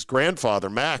 And his grandfather,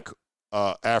 Mac,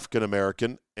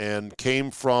 African-American, and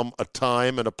came from a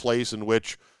time and a place in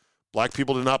which black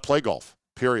people did not play golf,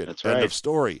 period. That's End right. of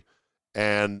story.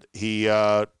 And he,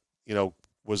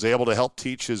 was able to help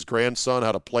teach his grandson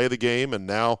how to play the game, and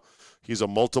now he's a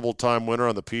multiple-time winner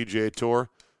on the PGA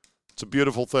Tour. It's a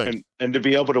beautiful thing. And to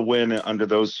be able to win under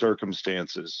those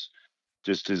circumstances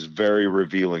just is very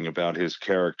revealing about his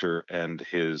character and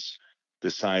the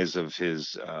size of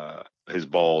his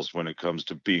balls when it comes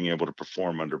to being able to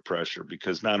perform under pressure.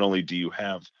 Because not only do you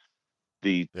have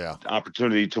the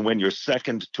opportunity to win your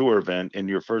second tour event in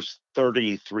your first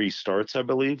 33 starts, I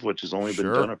believe, which has only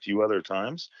been done a few other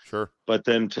times. Sure. But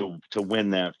then to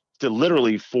win that, to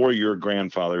literally for your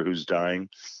grandfather who's dying,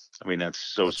 I mean, that's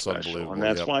special. And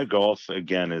that's why golf,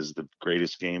 again, is the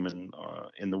greatest game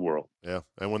in the world. Yeah.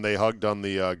 And when they hugged on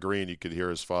the green, you could hear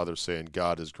his father saying,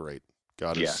 "God is great.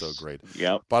 God is so great."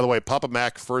 Yep. By the way, Papa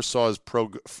Mac first saw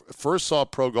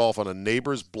pro golf on a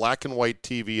neighbor's black and white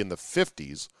TV in the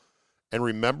 50s and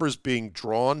remembers being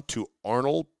drawn to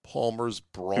Arnold Palmer's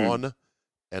brawn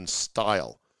and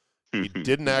style. He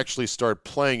didn't actually start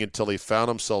playing until he found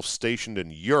himself stationed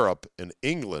in Europe and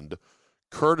England,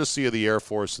 courtesy of the Air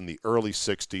Force in the early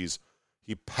 60s.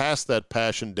 He passed that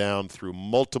passion down through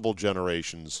multiple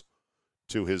generations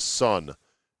to his son,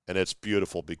 and it's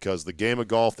beautiful because the game of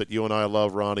golf that you and I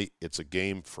love, Ronnie, it's a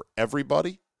game for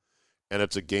everybody, and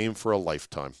it's a game for a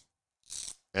lifetime.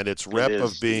 And its rep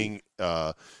of being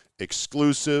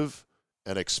exclusive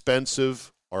and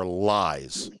expensive are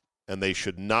lies, and they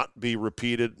should not be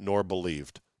repeated nor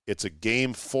believed. It's a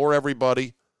game for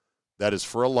everybody that is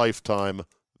for a lifetime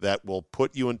that will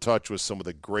put you in touch with some of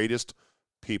the greatest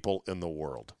people in the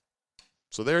world.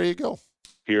 So there you go.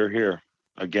 Hear, hear.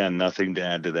 Again, nothing to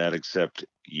add to that except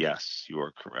yes, you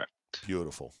are correct.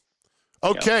 Beautiful.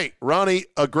 Okay, Ronnie,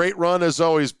 a great run as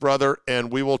always, brother,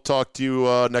 and we will talk to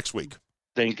you next week.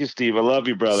 Thank you, Steve. I love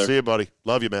you, brother. See you, buddy.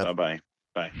 Love you, man. Bye-bye.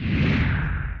 Bye.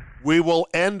 We will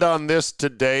end on this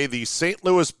today. The St.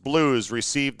 Louis Blues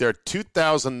received their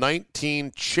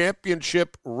 2019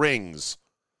 championship rings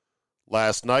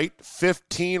last night.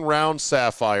 15 round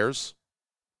sapphires,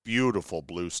 beautiful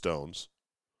blue stones,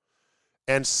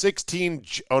 and 15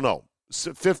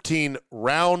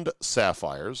 round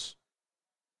sapphires.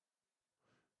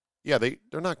 Yeah,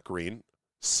 they're not green.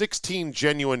 16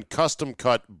 genuine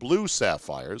custom-cut blue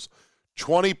sapphires,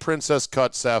 20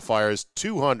 princess-cut sapphires,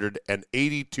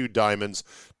 282 diamonds,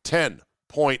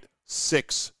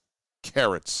 10.6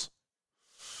 carats.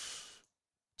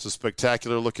 It's a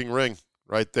spectacular-looking ring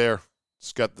right there.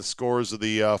 It's got the scores of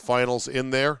the finals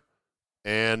in there.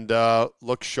 and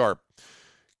look sharp.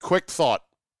 Quick thought.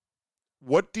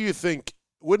 What do you think?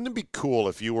 Wouldn't it be cool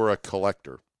if you were a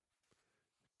collector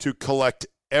to collect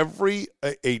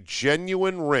a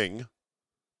genuine ring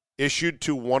issued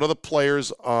to one of the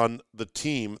players on the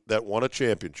team that won a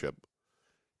championship?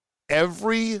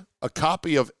 A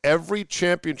copy of every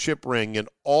championship ring in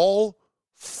all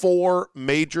 4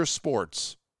 major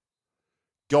sports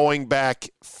going back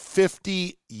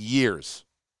 50 years.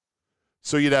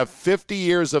 So you'd have 50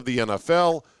 years of the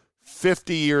NFL,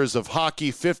 50 years of hockey,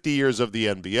 50 years of the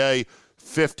NBA,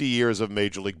 50 years of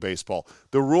Major League Baseball.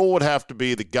 The rule would have to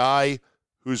be the guy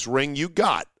whose ring you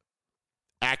got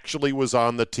actually was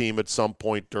on the team at some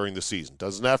point during the season.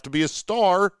 Doesn't have to be a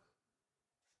star.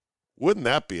 Wouldn't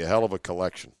that be a hell of a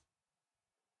collection?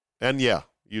 And yeah,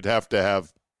 you'd have to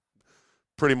have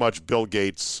pretty much Bill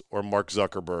Gates or Mark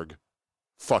Zuckerberg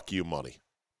fuck you money.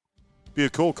 Be a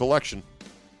cool collection.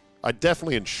 I'd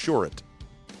definitely insure it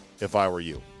if I were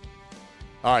you.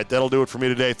 All right, that'll do it for me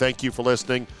today. Thank you for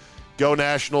listening. Go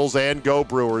Nationals and go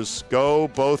Brewers. Go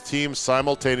both teams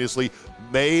simultaneously.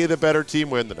 May the better team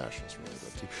win. The Nationals really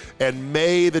good team. And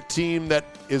may the team that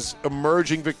is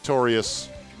emerging victorious,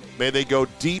 may they go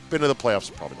deep into the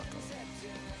playoffs. Probably not going to.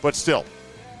 But still,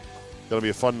 going to be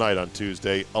a fun night on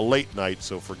Tuesday, a late night,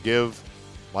 so forgive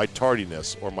my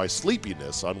tardiness or my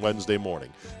sleepiness on Wednesday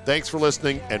morning. Thanks for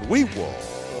listening, and we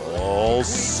will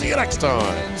see you next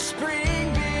time.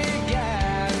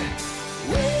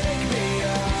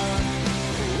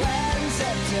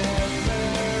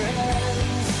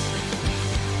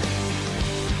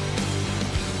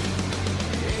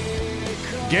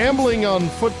 Gambling on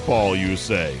football, you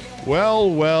say?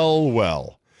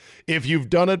 Well. If you've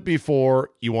done it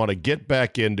before, you want to get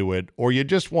back into it, or you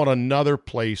just want another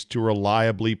place to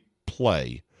reliably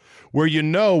play, where you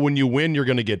know when you win you're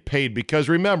going to get paid, because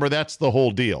remember, that's the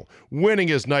whole deal. Winning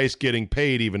is nice, getting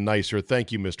paid even nicer.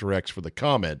 Thank you, Mr. X, for the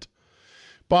comment.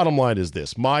 Bottom line is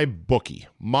this, MyBookie,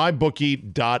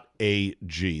 mybookie.ag.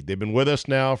 They've been with us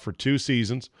now for 2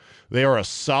 seasons. They are a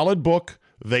solid book.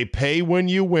 They pay when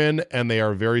you win, and they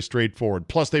are very straightforward.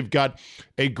 Plus, they've got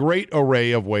a great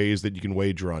array of ways that you can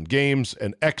wager on games,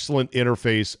 an excellent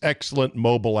interface, excellent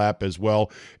mobile app as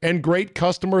well, and great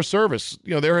customer service.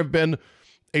 You know, there have been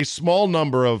a small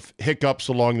number of hiccups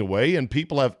along the way, and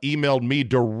people have emailed me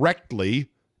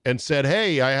directly and said,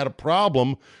 hey, I had a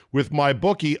problem with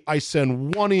MyBookie. I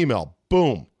send one email,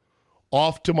 boom,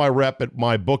 off to my rep at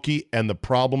MyBookie, and the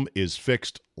problem is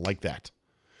fixed like that.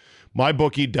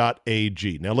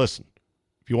 MyBookie.ag. Now listen,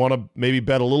 if you want to maybe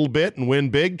bet a little bit and win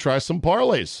big, try some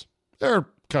parlays. They're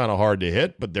kind of hard to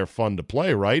hit, but they're fun to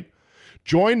play, right?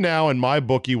 Join now and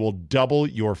MyBookie will double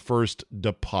your first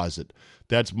deposit.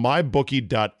 That's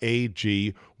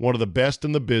MyBookie.ag, one of the best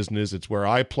in the business. It's where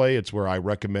I play. It's where I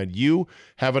recommend you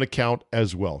have an account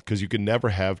as well, because you can never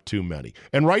have too many.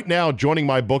 And right now, joining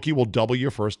MyBookie will double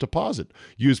your first deposit.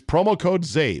 Use promo code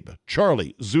ZABE,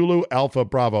 Charlie, Zulu, Alpha,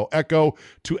 Bravo, Echo,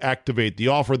 to activate the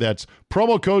offer. That's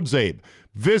promo code ZABE.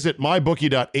 Visit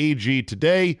MyBookie.ag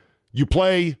today. You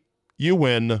play, you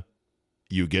win,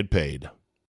 you get paid.